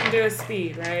and I can do a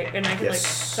speed, right? And I can Yes. like.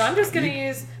 So I'm just gonna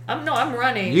use. I'm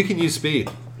running. You can use speed.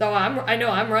 No, I know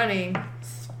I'm running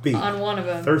Beat. on one of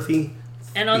them. 30.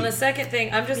 And on the second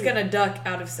thing, I'm just gonna duck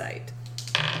out of sight.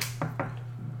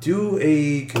 Do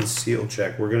a conceal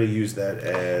check. We're going to use that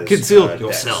as Conceal Dex.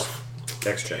 yourself.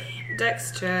 Dex check.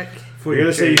 Dex check. You're going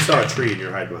to say you saw a tree and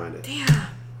you're hiding behind it.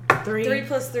 Damn. 3. 3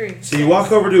 plus 3. So you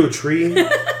walk over to a tree,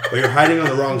 but you're hiding on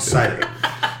the wrong side of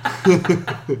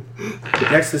it.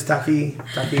 Next is Taki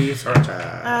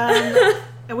Sriracha.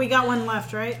 We got one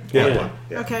left, right? Yeah, one.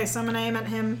 Yeah. Okay, so I'm gonna aim at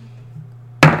him.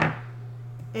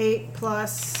 8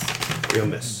 plus. You'll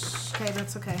miss. Okay,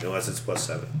 that's okay. Unless it's plus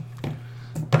 7.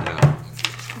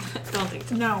 Don't think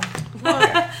so. No,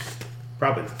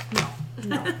 Probably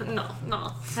not.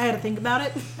 No. I had to think about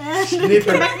it. And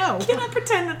Snipper. came back no. Cannot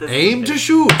pretend that this. Aim to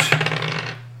shoot.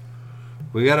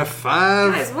 We got a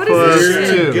 5 Guys, what is plus this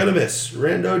shit? 2. Gonna miss.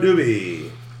 Rando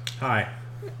Doobie. Hi.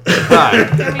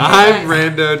 Hi, I'm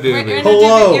Rando Rando Doobie.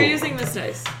 Hello. You're using this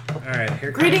dice. Alright,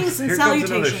 here Greetings and here comes another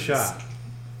salutations. shot.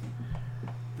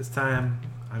 This time,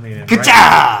 I'm aiming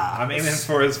Ka-cha! I'm aiming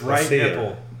for his right see ya.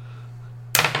 nipple.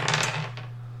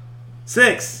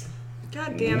 6.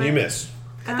 God damn it. You miss.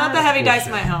 I thought the heavy dice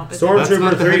might help. That's not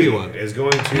Stormtrooper the heavy 3 one. is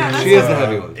going to She has the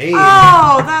heavy one. aim,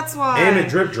 Oh, that's why. aim at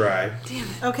Drip Dry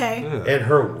Okay. Yeah. and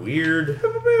her weird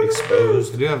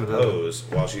exposed I do have another. pose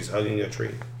while she's hugging a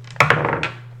tree.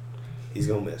 He's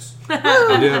gonna miss.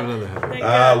 I do have another heavy.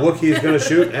 Wookiee is gonna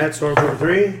shoot at Stormtrooper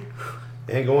 3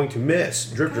 and going to miss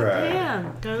Drip Dry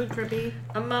Damn. Go, Drippy.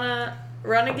 I'm gonna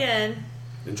run again.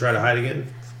 and try to hide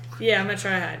again. Yeah, I'm gonna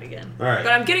try to hide again. All right.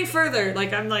 But I'm getting further.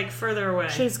 Like, I'm like further away.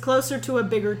 She's closer to a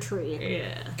bigger tree.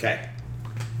 Yeah. Okay.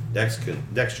 Dex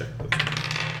check.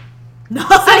 No.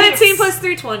 17 plus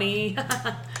 3, 20.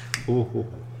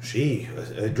 She,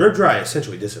 Drip Dry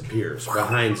essentially disappears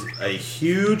behind a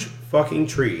huge fucking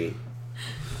tree.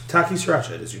 Taki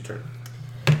Sriracha, it is your turn.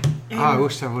 Oh, I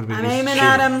wish that would have been I'm easy. aiming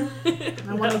at him.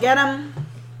 I want to get him.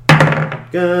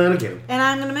 Gonna get him. And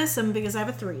I'm going to miss him because I have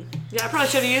a 3. Yeah, I probably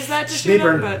should have used that to shoot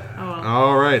Sniper. him, but oh well.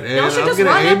 All right, and Y'all should I'm just gonna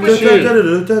run aim up to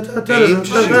and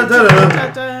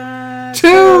shoot.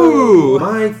 2.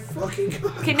 My fucking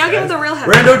god. Okay, now give him the real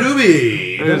heavy. Rando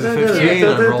Doobie. There's a 15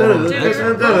 on roll. Dude,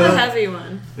 roll the heavy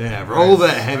one. Yeah, roll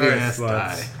that heavy Alright, ass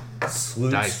die. sluts.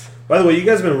 Sloots. Dice. By the way, you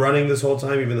guys have been running this whole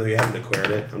time, even though you haven't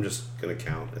declared it. I'm just gonna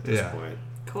count at this Yeah. point.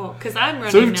 Cool, because I'm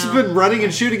running So we've just now. been running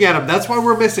and shooting at him. That's why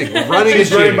we're missing. We're running and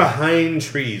He's running shooting. behind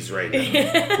trees right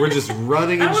now. We're just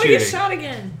running I and want to get shooting. shot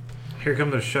again. Here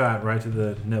comes the shot right to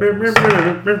the nipples.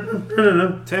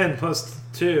 10 plus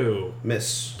 2.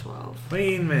 Miss. 12.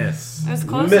 Clean miss. That's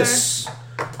closer. Miss.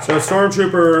 So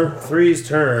Stormtrooper 3's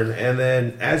turn, and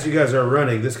then as you guys are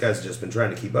running, this guy's just been trying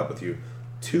to keep up with you.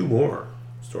 2 more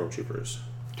Stormtroopers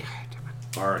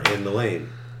are in the lane.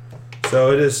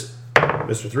 So it is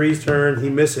Mr. 3's turn. He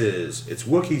misses. It's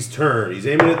Wookiee's turn. He's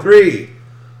aiming at 3.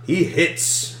 He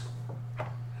hits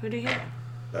Who do you hit?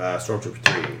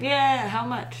 Stormtrooper 3. Yeah, how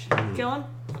much? Kill him?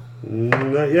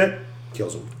 Not yet.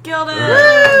 Kills him. Killed him!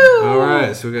 All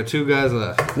right, so we got 2 guys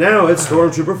left. Now it's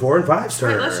Stormtrooper 4 and 5's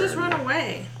turn. Wait, let's just run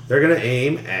away. They're going to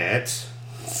aim at...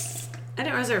 I didn't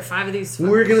realize there were 5 of these.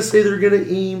 We're going to say they're going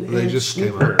to aim They at just came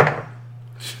Sniper.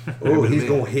 Oh, he's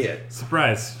going to hit.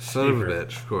 Surprise. Son of a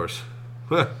bitch, of course.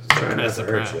 Trying not to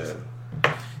hurt Surprise.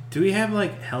 you. Do we have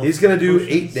like health? He's going to do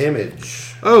potions? 8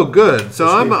 damage. Oh, good. So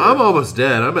I'm Sniper. almost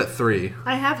dead. I'm at 3.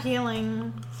 I have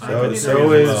healing. So is...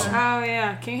 Oh,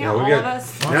 yeah. Can you Yeah, help we all got- of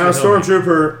us? Now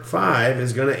Stormtrooper 5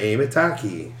 is going to aim at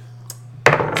Taki.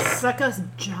 Suck a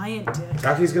giant dick.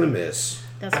 Taki's going to miss.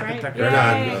 That's right. Or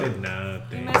not, Yay. no. Did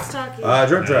nothing. Nice talking.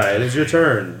 Drip Dry, it is your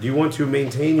turn. Do you want to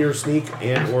maintain your sneak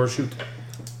and or shoot?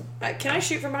 Can I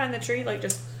shoot from behind the tree? Like,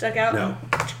 just duck out? No.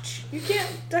 You can't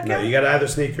duck No, out? you got to either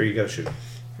sneak or you got to shoot.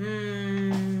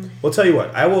 We'll tell you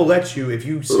what. I will let you, if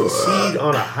you succeed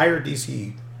on a higher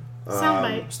DC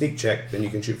Soundbite. sneak check, then you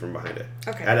can shoot from behind it.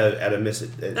 Okay. At a miss.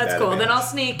 At That's bad cool. Then I'll advantage.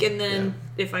 sneak, and then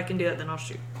if I can do that, then I'll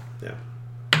shoot. Yeah.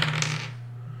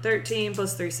 13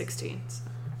 plus 3, 16.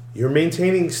 You're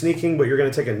maintaining sneaking, but you're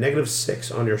going to take a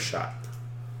 -6 on your shot.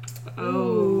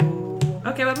 Oh.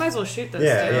 Okay, but I might as well shoot this.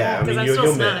 Yeah, still, yeah. I 'cause mean, I'm you'll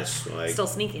still miss. Like, still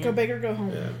sneaking. Go big or go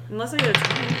home. yeah. Unless I get a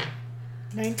 20.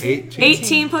 19.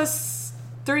 18 plus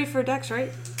 3 for Dex,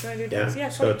 right? Do I do Dex? Yeah. Yeah.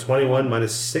 So 20. 21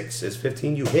 minus 6 is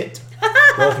 15. You hit.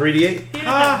 Roll 3d8.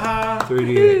 Yeah.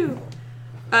 3d8. Woo.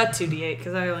 2d8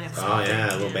 because I only have. Oh yeah,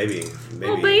 little baby.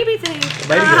 Little baby thing.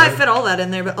 baby I guy. fit all that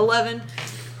in there, but 11.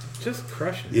 Just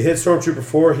crushing. You hit Stormtrooper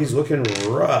 4. He's looking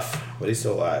rough, but he's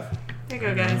still alive. There you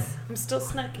go, guys. I'm still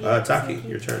snacky. Taki, Snacky.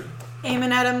 your turn.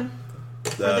 Aiming at him.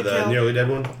 The kill. nearly dead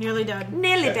one. Nearly dead.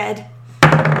 Nearly Okay.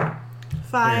 dead.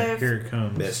 5. Here it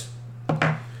comes. Miss.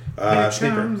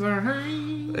 Sniper.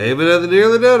 Aiming at the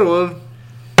nearly dead one.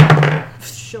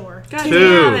 Sure. God 2.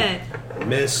 damn it.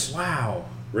 Miss. Wow.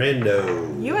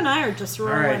 Rendo. You and I are just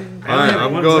rolling. right. Alright,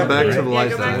 I'm going back to the Yeah, light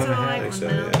go back to the side. light I think one so,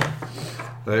 now. yeah.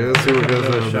 Let's see what goes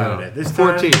Another on shot now. at it. This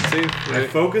time, 14. See? I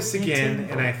focus again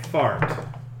and I fart.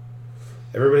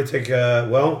 Everybody take a.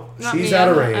 Well, Not she's me, out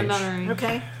of I'm range. out of range.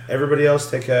 Okay. Everybody else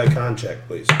take a con check,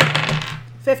 please.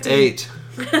 15. 8.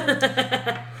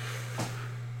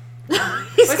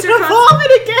 He's What's your gonna con-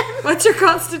 vomit again. What's your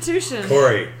constitution?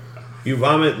 Corey, you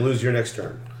vomit and lose your next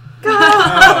turn. Do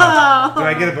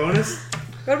I get a bonus?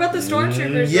 What about the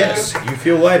stormtroopers? Yes, though? you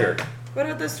feel lighter. What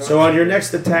about the stormtroopers? So on your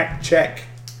next attack check,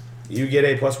 you get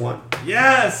a +1.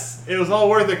 Yes! It was all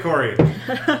worth it, Corey.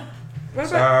 What about,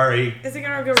 Sorry. is he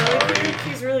gonna go really quick?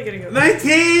 He's really gonna go.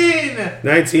 19!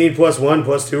 19 +1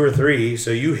 +2 or 3,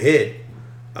 so you hit. hit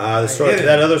it.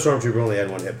 That other stormtrooper only had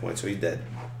 1 hit point, so he's dead.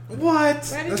 What? Why did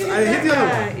That's- you I hit hit the other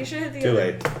that? one. You should hit the Too other.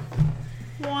 late.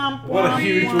 Womp, What a womp,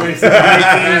 huge womp. waste of It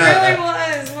 19. really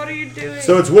was. What are you doing?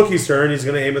 So it's Wookiee's turn. He's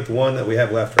going to aim at the one that we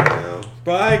have left right now.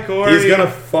 Bye, Corey. He's going to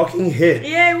fucking hit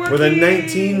Yay, Wookiee! with a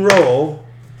 19 roll.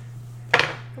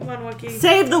 Come on, Wookiee.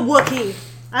 Save the Wookiee.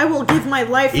 I will give my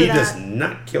life for He that. does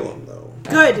not kill him, though.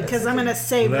 Good, because I'm gonna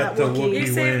save Let that the Wookiee. You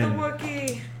Wookiee saved the win.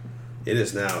 Wookiee. It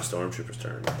is now Stormtrooper's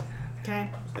turn. Okay.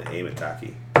 He's going to aim at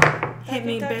Taki. Hit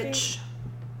me, Taki. bitch.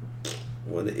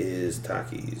 What is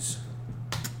Taki's?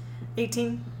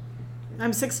 18.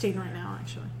 I'm 16 right now,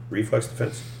 actually. Reflex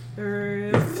defense.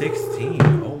 16.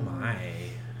 Oh, my. I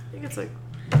think it's like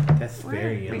That's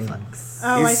very young. reflex.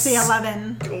 Oh, I He's see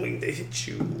 11. going to hit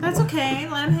you. That's okay.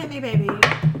 Let him hit me, baby.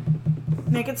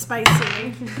 Make it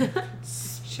spicy.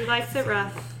 She likes it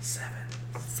rough.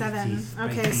 7.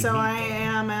 Okay, so I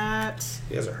am at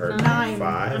He has a hurt. 9.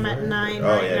 5. I'm at right? 9 Oh,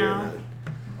 right yeah, now.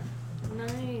 you're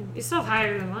 9. You're still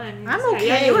higher than mine. I'm Yeah, okay.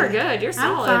 Yeah, you were good. You're I'm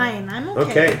solid. fine. I'm 9.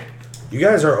 okay. Okay. You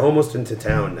guys are almost into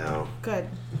town now. Good.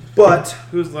 But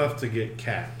Who's left to get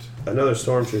capped? another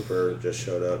stormtrooper just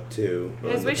showed up, too. on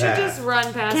Yes, the we should path. just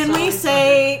run past. Can all we these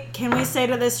say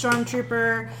to this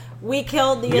stormtrooper, we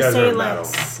killed the You guys are in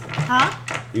assailants? Huh?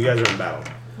 You guys are in battle.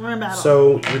 We're in battle.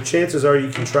 So your chances are you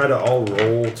can try to all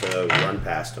roll to run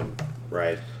past them,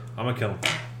 right? I'm going to kill him.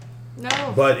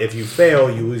 No. But if you fail,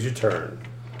 you lose your turn.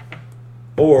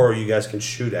 Or you guys can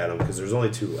shoot at them because there's only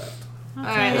 2 left. All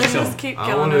right, let's Kill just him. keep I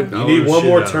killing wanna- them. You I need wanna one shoot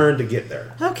more at 'em. turn to get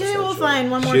there. Okay, well, essentially. fine.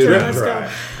 One more Shoot turn. it. Let's go. Right.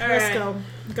 Let's Alright. go.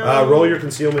 Go. Roll your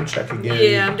concealment check again.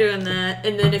 Yeah, I'm doing that.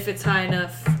 And then if it's high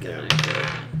enough. Yeah.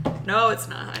 No, it's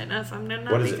not high enough. I'm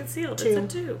not What is be it? concealed. 2.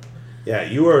 It's a 2. Yeah,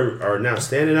 you are now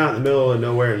standing out in the middle of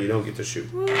nowhere and you don't get to shoot.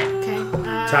 Okay.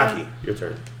 Taki, your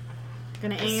turn.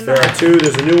 Gonna aim. There are 2.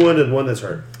 There's a new one and one that's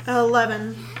hurt.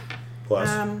 11. Plus.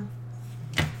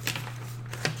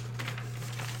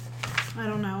 I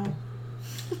don't know.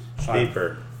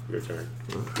 Sniper, your turn.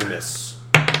 You miss.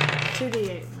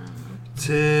 2d8.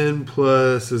 10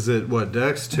 plus, is it what,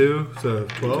 Dex? 2? So You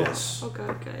 12? miss. Oh,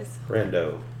 God, guys.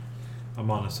 Rando, I'm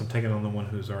honest. I'm taking on the one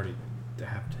who's already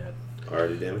half dead.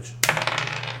 already damaged.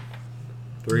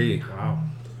 3. Wow. No,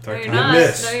 Third you're time. not.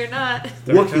 miss. No, you're not.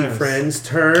 Third Wookiee time's- friend's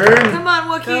turn. Come on,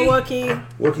 Go Wookiee. Wookiee.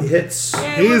 Wookiee hits.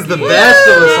 Yay, He's the Wookiee. best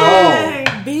of us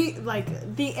all. Be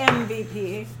like the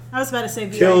MVP. I was about to say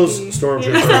VIP. Kills Yeah,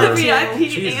 Stormtrooper. VIP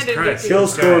Jesus and Christ. MVP.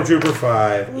 Kills Stormtrooper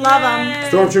 5. Love him. Yay.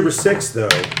 Stormtrooper 6, though,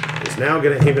 is now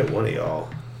going to aim at one of y'all.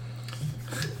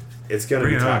 It's going to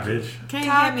Bring be it on, Taki. bitch. Can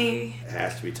you hit me? It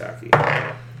has to be Taki.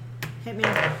 Hit me.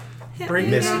 Hit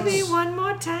Bring me, it baby, on. one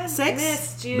more time. 6?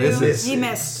 Missed you. Misses. He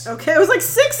missed. Okay, it was like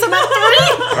 6. I'm at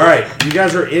 3. All right, you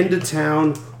guys are into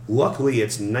town. Luckily,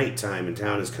 it's nighttime and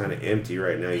town is kind of empty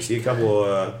right now. You see a couple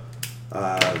of,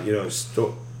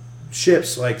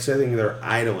 ships like sitting there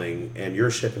idling, and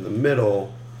your ship in the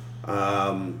middle.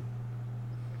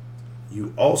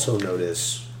 You also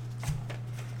notice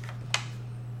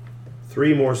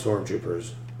 3 more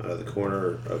stormtroopers out of the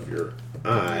corner of your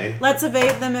eye. Let's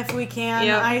evade them if we can.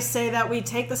 Yep. I say that we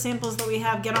take the samples that we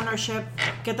have, get on our ship,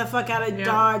 get the fuck out of Yep.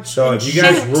 Dodge. So and if you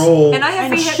guys shoot- roll, And I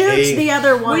have and vehicular. shoot a- the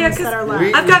other ones yeah, 'cause that are we-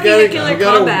 left. I've got We gotta- vehicular we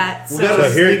gotta- combat. we So. gotta-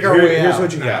 so sneak our way here's out.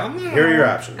 what you got. Here are your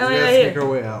options. Oh, We yeah, gotta yeah. sneak our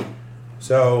way out.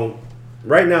 So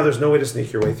right now, there's no way to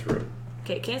sneak your way through.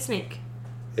 Okay, can't sneak.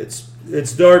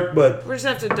 It's dark, but We just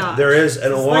have to dodge. there is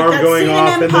an alarm that going scene in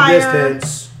off in the Empire.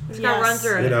 distance. We just gotta run Yes.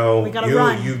 through it. You know, We gotta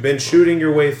run. you've been shooting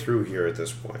your way through here at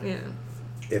this point. Yeah.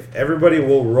 If everybody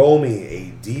will roll me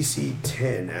a DC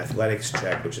 10 athletics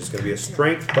check, which is going to be a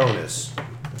strength bonus,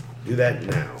 do that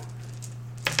now.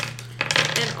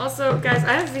 And also, guys,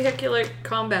 I have vehicular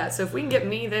combat, so if we can get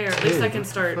me there, at least I can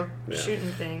start Yeah. shooting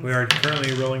things. We are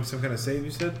currently rolling some kind of save,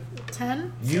 you said?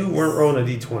 10? You weren't rolling a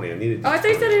D20. I needed. Oh, I thought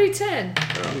you said a D10.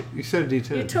 You said a You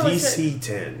D10. totally said. DC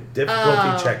 10 difficulty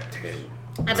Oh. check 10.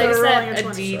 I So thought you we're rolling said a a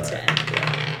 20. D10.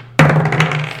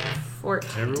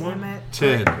 14. Everyone? Damn it.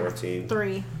 10. 14.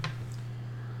 3.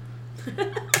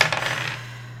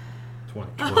 20.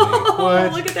 Oh,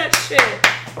 look at that shit.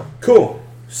 Cool.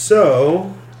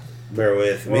 So, bear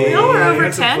with me. We all were over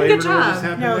Had some 10. flavor Good to what just job.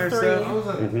 happened No, there, 3. Seth?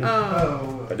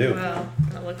 Oh, I do. well,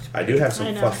 that looked I do have I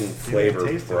some know. fucking flavor,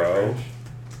 Taste the bro. refresh.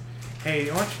 Hey,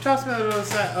 why don't you toss me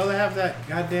that? Oh, they have that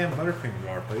goddamn Butterfinger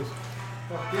bar, please.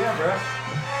 Yeah, bro.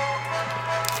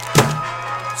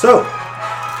 So,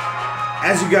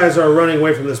 as you guys are running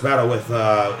away from this battle with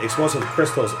explosive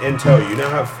crystals in tow, you now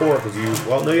have 4 because you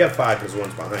have 5 because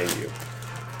one's behind you.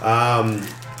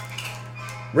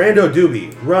 Rando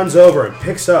Doobie runs over and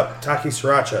picks up Taki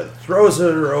Sriracha, throws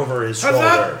her over his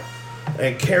shoulder,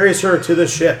 and carries her to the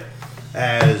ship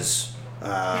as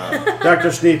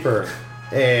Dr. Sneeper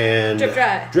and Drip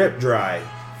Dry. Dry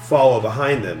follow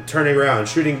behind them, turning around,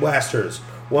 shooting blasters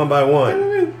one by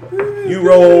one. You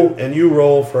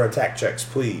roll for attack checks,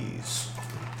 please.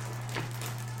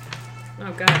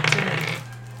 Oh, God. 10.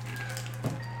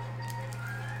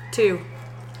 2.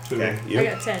 Okay, I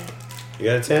got 10. You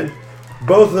got a 10?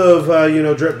 Both of,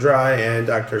 Drip Dry and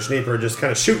Dr. Sneeper just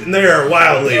kind of shooting there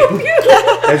wildly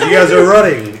as you guys are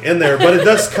running in there. But it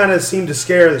does kind of seem to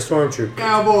scare the stormtrooper.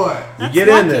 Cowboy. You get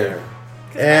in there,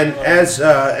 and as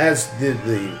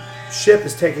the ship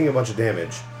is taking a bunch of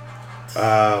damage,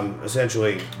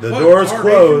 essentially the doors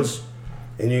close,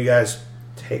 and you guys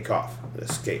take off and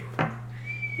escape.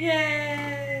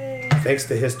 Yay! Thanks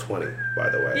to his 20, by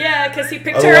the way. Yeah, because he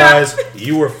picked her up. Otherwise,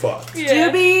 you were fucked. Yeah.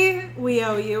 Doobie, we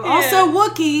owe you. Also,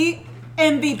 Wookiee,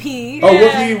 MVP. Oh,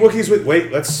 Yeah. Wookiee's with.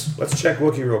 Wait, let's check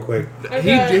Wookiee real quick.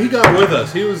 Okay. He got with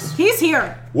us. He was. He's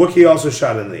here. Wookiee also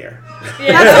shot in the air.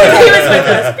 Yeah, he was with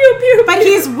us. Pew, pew. But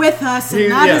he's with us,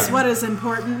 and that is yeah. what is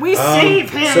important. We save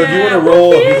him. So do you want to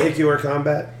roll a vehicular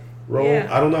combat roll? Yeah.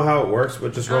 I don't know how it works,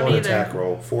 but just roll I an don't either. attack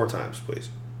roll 4 times, please.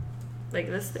 Like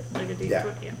this thing? Like a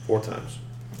D20? Yeah, 4 times.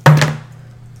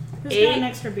 Who's 8. got an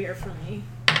extra beer for me?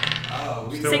 Still one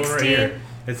right 16. here.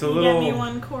 It's a Can you little. get me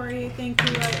one, Corey? Thank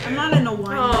you. I'm not in a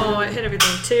wine. Oh, I hit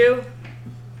everything. 2.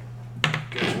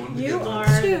 You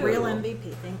are the real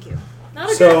MVP. Thank you. Not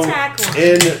a So good attack one.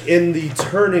 in the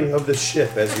turning of the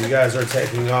ship as you guys are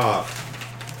taking off,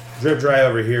 Drip Dry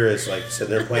over here is like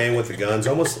sitting there playing with the guns,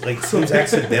 almost like seems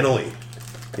accidentally,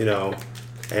 And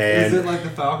Is it like the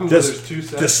Falcon just, where there's 2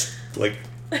 sets? just like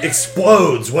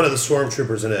explodes one of the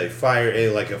stormtroopers in a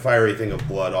fiery thing of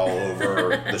blood all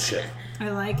over the ship. I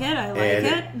like it. I like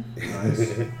And-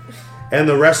 it. And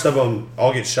the rest of them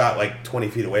all get shot like 20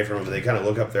 feet away from them, and they kind of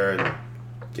look up there and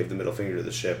give the middle finger to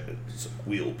the ship, and it's like,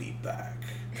 we'll be back.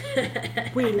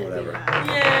 Whatever.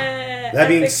 Yeah. That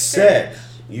being epic said, finish.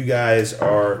 you guys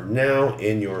are now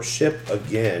in your ship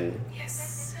again,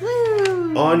 Yes.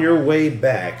 on your way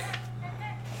back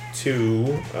to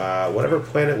whatever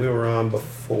planet we were on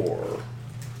before.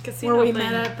 Casino Where we thing.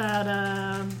 met at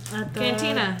the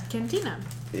Cantina. Cantina.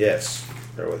 Yes,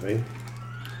 bear with me.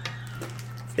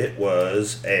 It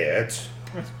was at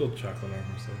I spilled chocolate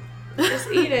on myself. Just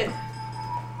eat it.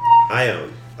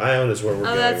 Ion. Ion is where we're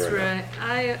Oh, going that's right now.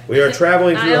 right. We are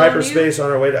traveling through Ion hyperspace on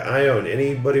our way to Ion.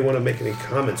 Anybody want to make any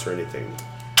comments or anything?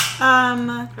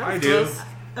 I do.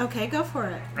 Okay, go for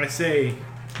it. I say,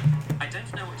 I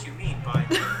don't know what you mean by.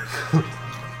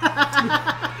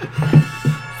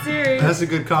 Siri. That's a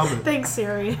good comment. Thanks,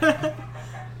 Siri. Is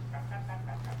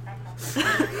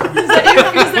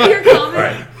that your comment? All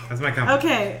right, that's my comment.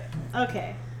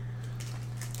 Okay.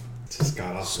 Just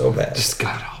got off. so bad. Just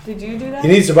got off. Did you do that?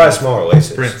 He needs to buy smaller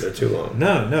laces. Prince. They're too long.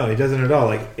 No, he doesn't at all.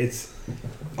 Like, it's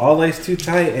all laced too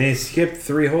tight, and he skipped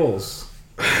 3 holes.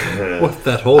 What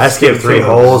that whole? I skip 3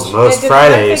 holes most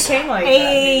Fridays. Came like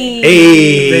Hey.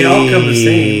 Hey, They all come the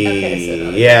same. Okay,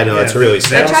 so yeah, no, it's really I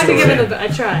sad. tried to give it a. I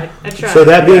tried. So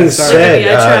that being Yeah, sorry.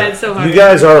 said, I tried so hard. you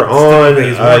guys are on Thing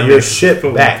is one your big ship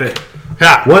foot back. won't fit.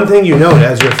 One thing you note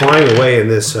as you're flying away in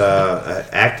this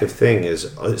active thing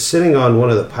is sitting on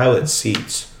one of the pilot's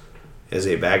seats is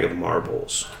a bag of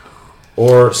marbles.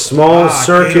 Or small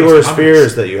circular Kato's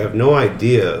spheres that you have no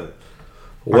idea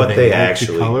what they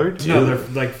actually multicolored? do. No, they're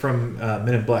like from Men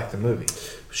in Black, the movie.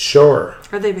 Sure.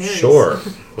 Are they berries? Sure.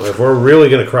 Well, if we're really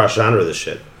going to cross genre this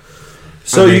shit.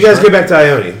 So you guys get back to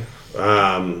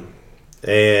Ione.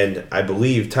 And I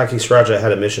believe Taki Sriracha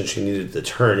had a mission she needed to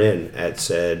turn in at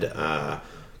said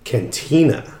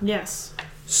cantina. Yes.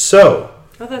 So,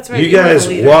 Oh, that's right. you were the guys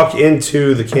leader. walk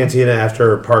into the cantina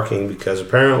after parking because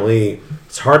apparently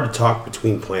it's hard to talk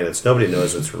between planets. Nobody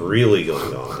knows what's really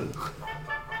going on.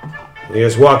 You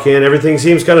guys walk in, everything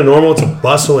seems kind of normal. It's a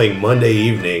bustling Monday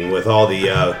evening with all the,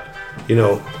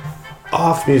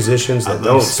 off musicians that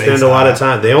don't spend a lot of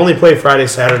time. They only play Friday,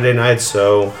 Saturday nights,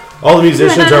 so all the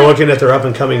musicians are looking at their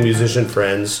up-and-coming musician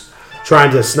friends,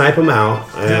 trying to snipe them out,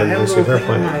 and I see if they're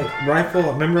playing. my rifle.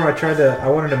 Remember, I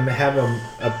wanted to have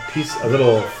a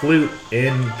little flute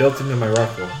built into my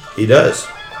rifle. He does.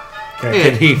 Can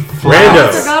And he I Rando.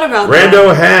 forgot about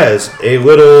Rando has a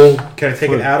little. Can I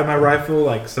take it out of my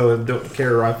rifle, so I don't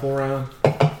carry a rifle around?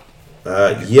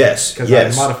 Yes. Because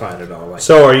Yes. I modified it all.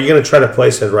 So, are you going to try to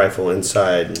place that rifle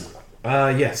inside?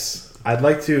 Yes. I'd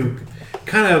like to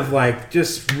kind of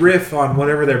just riff on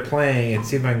whatever they're playing and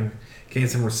see if I can gain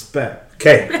some respect.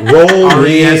 Okay, roll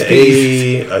me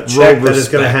R-E-S-P. a check Roll that is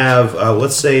going to respect. have,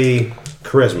 let's say,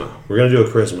 charisma. We're going to do a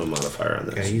charisma modifier on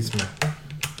this. Okay, use my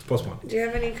 +1. Do you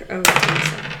have any? Oh,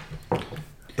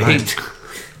 8.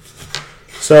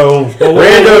 So, Whoa!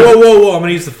 Rando. I'm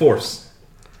gonna use the force.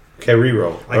 Okay,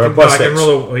 reroll. I Or can, plus I can 6.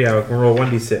 roll. I can roll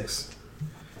 1d6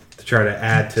 to try to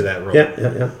add to that roll.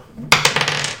 Yeah.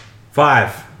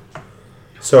 5.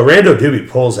 So, Rando Doobie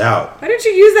pulls out. why didn't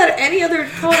you use that at any other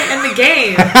point in the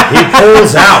game? He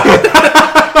pulls out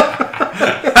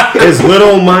his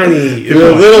little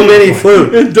mini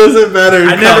flute. It doesn't matter.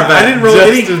 I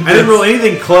didn't roll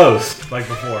anything close like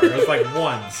before. It was like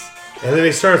ones. And then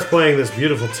he starts playing this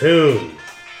beautiful tune.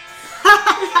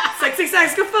 Sexy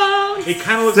saxophone. It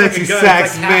kind of looks Sexy like a gun. sax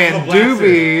It's like man half a blaster.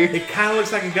 doobie. It kind of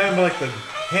looks like a gun, but the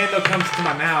handle comes to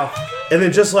my mouth. And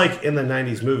then just like in the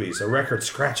 90s movies, a record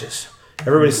scratches.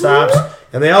 Everybody stops,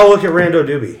 and they all look at Rando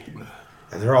Doobie.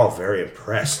 And they're all very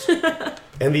impressed.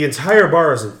 And the entire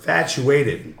bar is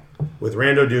infatuated with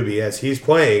Rando Doobie as he's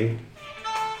playing.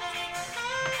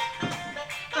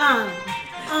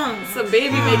 Some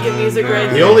baby making music right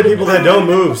The there. only people that don't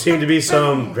move seem to be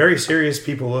some very serious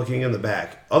people looking in the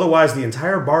back. Otherwise, the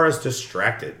entire bar is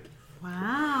distracted.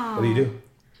 Wow. What do you do?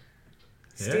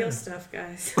 Steal stuff,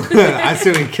 guys. I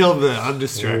say we kill the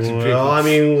undistracted Well, people. I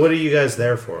mean, what are you guys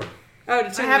there for? Oh, to I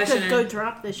turn have mission to go in.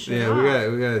 drop this shit Yeah, off.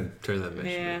 we gotta turn that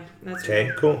mission. Yeah, that's Okay,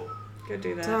 right. cool. Go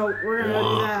do that. So we're gonna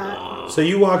do that. So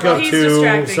you walk Well, up he's to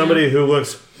distracting somebody who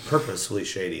looks purposely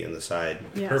shady in the side.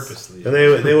 Yes. Purposely. And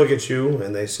they look at you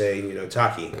and they say,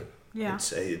 Taki, Yeah.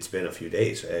 it's been a few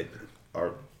days.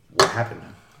 Or what happened?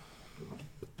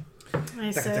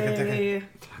 I say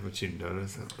Haven't you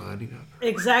noticed that lighting up?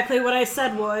 exactly what I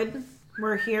said would.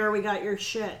 We're here. We got your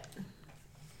shit.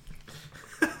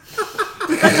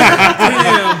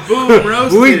 Damn, boom,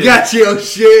 roasted. We got your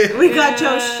shit. We got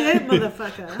your shit,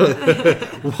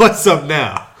 motherfucker. What's up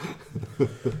now?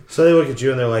 So they look at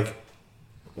you and they're like,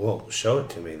 well, show it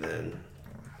to me then.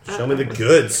 Show me the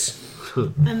goods.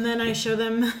 And then I show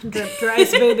them drip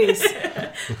dry's boobies.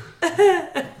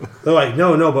 They're like,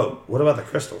 no, but what about the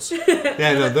crystals?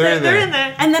 Yeah, no, they're in there. They're in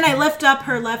there. And then I lift up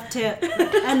her left tip,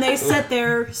 and they sit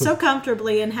there so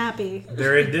comfortably and happy.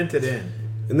 They're indented in.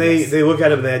 And they look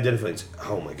at him and they identify and say,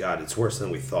 oh my god, it's worse than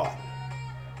we thought.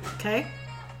 Okay.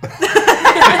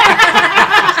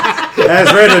 As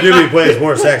Rando Doobie plays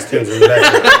more sax tunes in the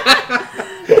background.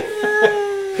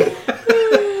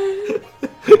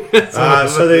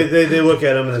 So they look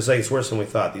at him and they say, it's worse than we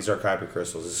thought. These are Kuiper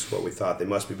crystals. This is what we thought. They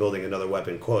must be building another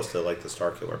weapon close to the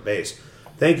Starkiller base.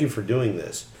 Thank you for doing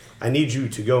this. I need you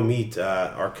to go meet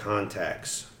our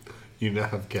contacts. You now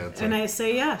have cancer. And I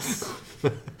say yes.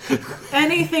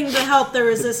 Anything to help the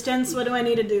resistance. What do I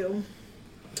need to do?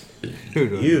 Who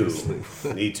knows?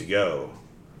 You need to go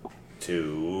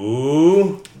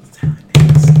to...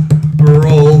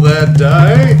 Roll that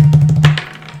die.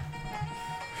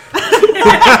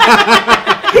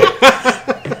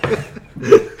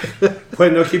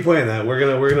 Keep playing that. We're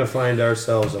gonna find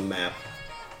ourselves a map.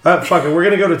 Fuck it. We're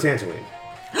gonna go to Tatooine.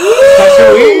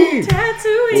 Tatooine.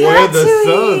 Tatooine. Where the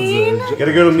suns are.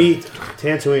 Gotta go to meet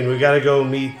Tatooine. We gotta go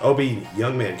meet Obi,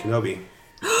 young man Kenobi.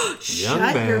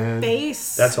 Shut your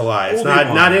face. That's a lie. It's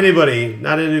Obi-Wan. not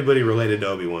anybody related to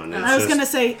Obi-Wan. I was gonna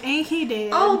say, ain't he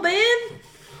dead? Oh, man.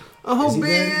 Oh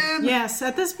man. Yes,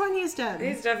 at this point he's dead.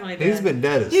 He's definitely dead. He's been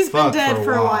dead as He's been fuck dead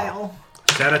for a while. while.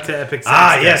 Shout out to Epic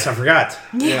Ah, Sax yes, Day. I forgot.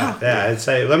 Yeah. Yeah, I'd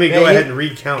say let me go ahead and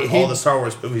recount all the Star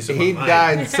Wars movies in my He mind.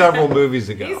 died several movies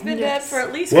ago. He's been dead for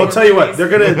at least Well, I'll 4 tell you what,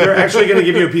 movies. they're actually gonna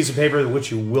give you a piece of paper which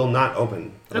you will not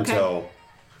open Okay. until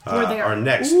We're there. our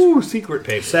next Ooh, secret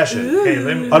paper. session. Hey,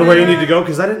 let me. By the way, you need to go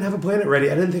because I didn't have a planet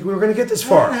ready. I didn't think we were going to get this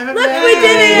far. Look, we did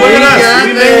Look it! at us.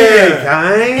 We made it,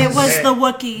 guys. It was the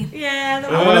Wookiee. Yeah,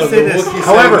 I want to say this.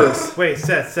 However, Wait,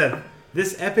 Seth.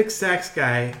 This Epic Sax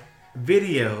Guy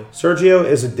video Sergio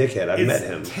is a dickhead. I've is met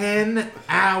him. 10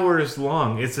 hours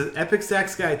long. It's an Epic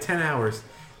Sax Guy 10 hours.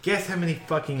 Guess how many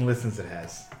fucking listens it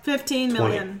has? 15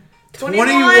 million. 21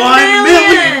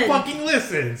 million fucking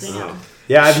listens.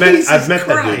 Yeah, I've met Jesus that dude.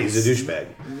 Christ. He's a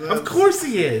douchebag. Of course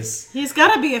he is. He's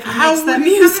got to be if he How makes that would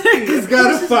he music. He's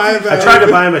got a 5 hour. I tried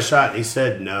to buy him a shot, and he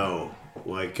said no.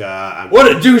 Like,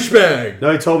 What a douchebag!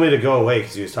 No, he told me to go away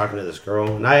because he was talking to this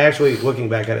girl, and I actually, looking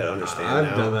back at it, understand I've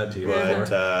now. done that to you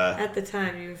But At the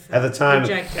time, you at the time,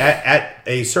 rejected. at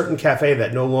a certain cafe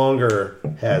that no longer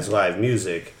has live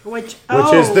music, Which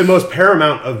is the most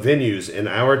paramount of venues in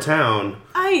our town,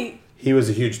 I he was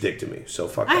a huge dick to me. So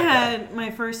fuck I that guy. had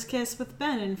my first kiss with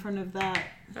Ben in front of that.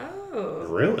 Oh.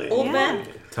 Really? Old Yeah. Ben?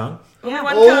 Tongue? Yeah.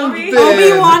 Obi-Wan Old Kenobi?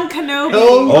 Ben. Obi-Wan Kenobi.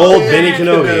 Old Benny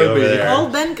Kenobi Kenobi. over there.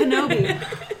 Old Ben Kenobi.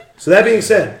 So that being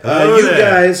said, Hello you there.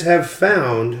 guys have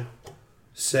found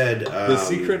said The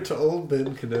secret to old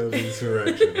Ben Kenobi's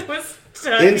erection.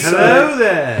 inside. Hello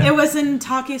there. It was in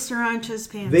Taki Sarancha's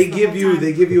pants. They the give whole you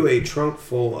time. a trunk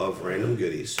full of random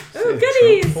goodies, Ooh,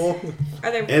 goodies!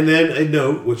 Are there and then a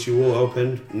note which you will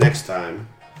open next time.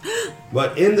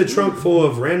 But in the trunk full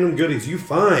of random goodies, you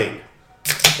find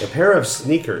a pair of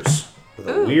sneakers with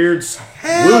a weird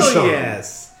swoosh on,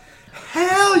 Yes.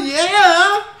 Hell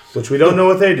yeah. which we don't know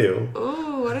what they do.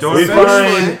 Ooh, what is Don't We this?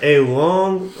 find a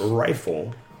long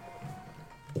rifle.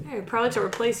 Hey, probably to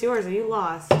replace yours that you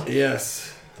lost.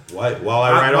 Yes. While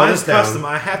I write all Mine's this down, custom.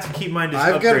 I have to keep mine just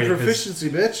I've got a upgraded 'cause proficiency,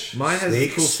 bitch. Mine has a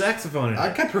Snakes. cool saxophone in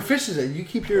I've it. got proficiency. You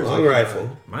keep yours. long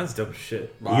rifle. Mine's dope as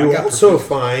shit. You got also proficiency.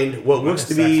 find what looks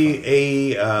to Mine is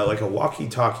be a like a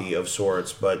walkie-talkie of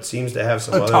sorts, but seems to have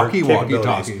some A other talkie capabilities.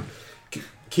 walkie-talkie.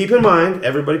 Keep in mind,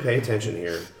 everybody pay attention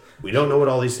here. We don't know what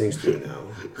all these things do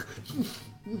now.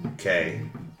 Okay.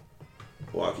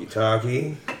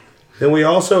 Walkie-talkie. Then we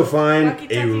also find a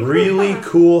Walkie-talkie, really hoo-ha.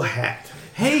 cool hat.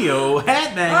 Hey yo, hat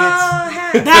Oh, maggots.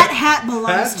 hat. That hat belongs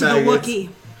Hat to the maggots. Wookiee.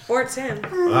 Or it's him.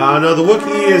 No, the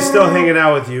Wookiee is still hanging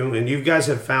out with you, and you guys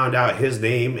have found out his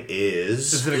name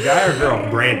Is is it a guy or a girl?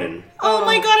 Brandon. Oh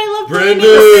my god, I love Brandon,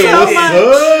 Brandon so much.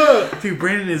 what's up? Dude,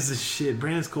 Brandon is the shit.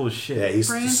 Brandon's cool as shit. Yeah, he's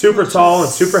Brandon's super delicious. tall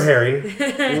and super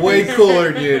hairy, Way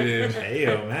cooler than you, dude. Hey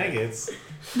yo, maggots.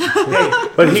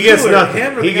 but he gets Cooler, nothing.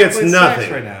 him or He the guy gets playing sax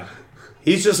nothing. right now.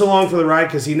 He's just along for the ride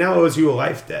because he now owes you a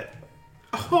life debt.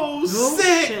 Oh,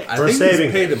 sick. Shit. I For think saving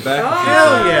he's paid it back.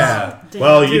 Hell yeah.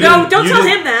 Well, you No, didn't, don't you tell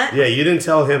didn't- him that. Yeah, you didn't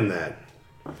tell him that.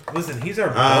 Listen, he's our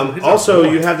he's our Also,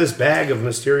 boy. you have this bag of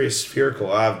mysterious spherical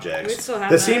objects We still have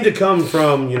that that. seem to come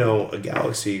from, a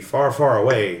galaxy far, far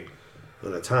away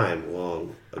in a time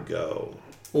long ago.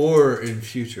 Or in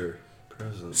future.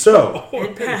 Present. So,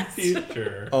 In past.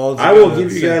 future. All I will together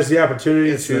give you at guys the opportunity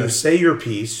It's to a- say your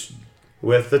piece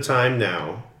with the time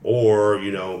now, or,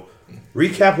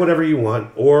 recap whatever you want,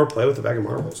 or play with the bag of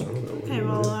marbles. I don't know. What Okay, you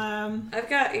wanna well, do. I've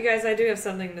got, you guys, I do have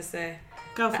something to say.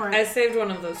 go for I it. saved one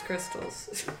of those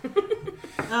crystals.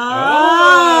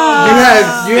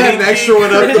 Oh. You had an extra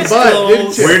one up the butt,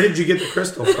 didn't you? Where did you get the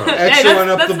crystal from? Hey, Extra one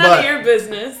up that's the none butt. of your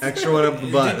business. Extra one up the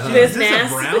butt, huh? This Is this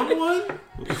nasty. a brown one?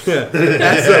 That's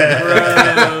a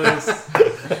Gross.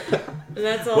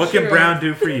 That's all What can true. Brown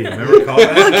do for you? Remember call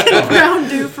that? Brown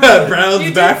do for Brown's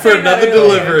You back did for say that another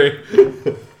earlier.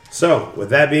 delivery. So, with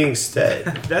that being said,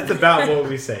 That's about what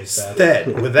we say, Seth.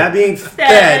 with that being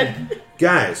said,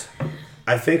 guys,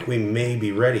 I think we may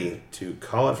be ready to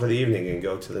call it for the evening and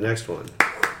go to the next one.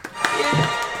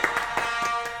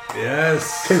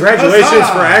 Yes. Congratulations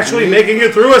Huzzah! for actually making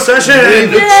it through a session. We've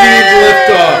achieved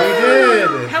liftoff.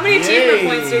 We did. How many achievement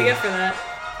points do you get for that?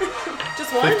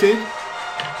 Just one? 15?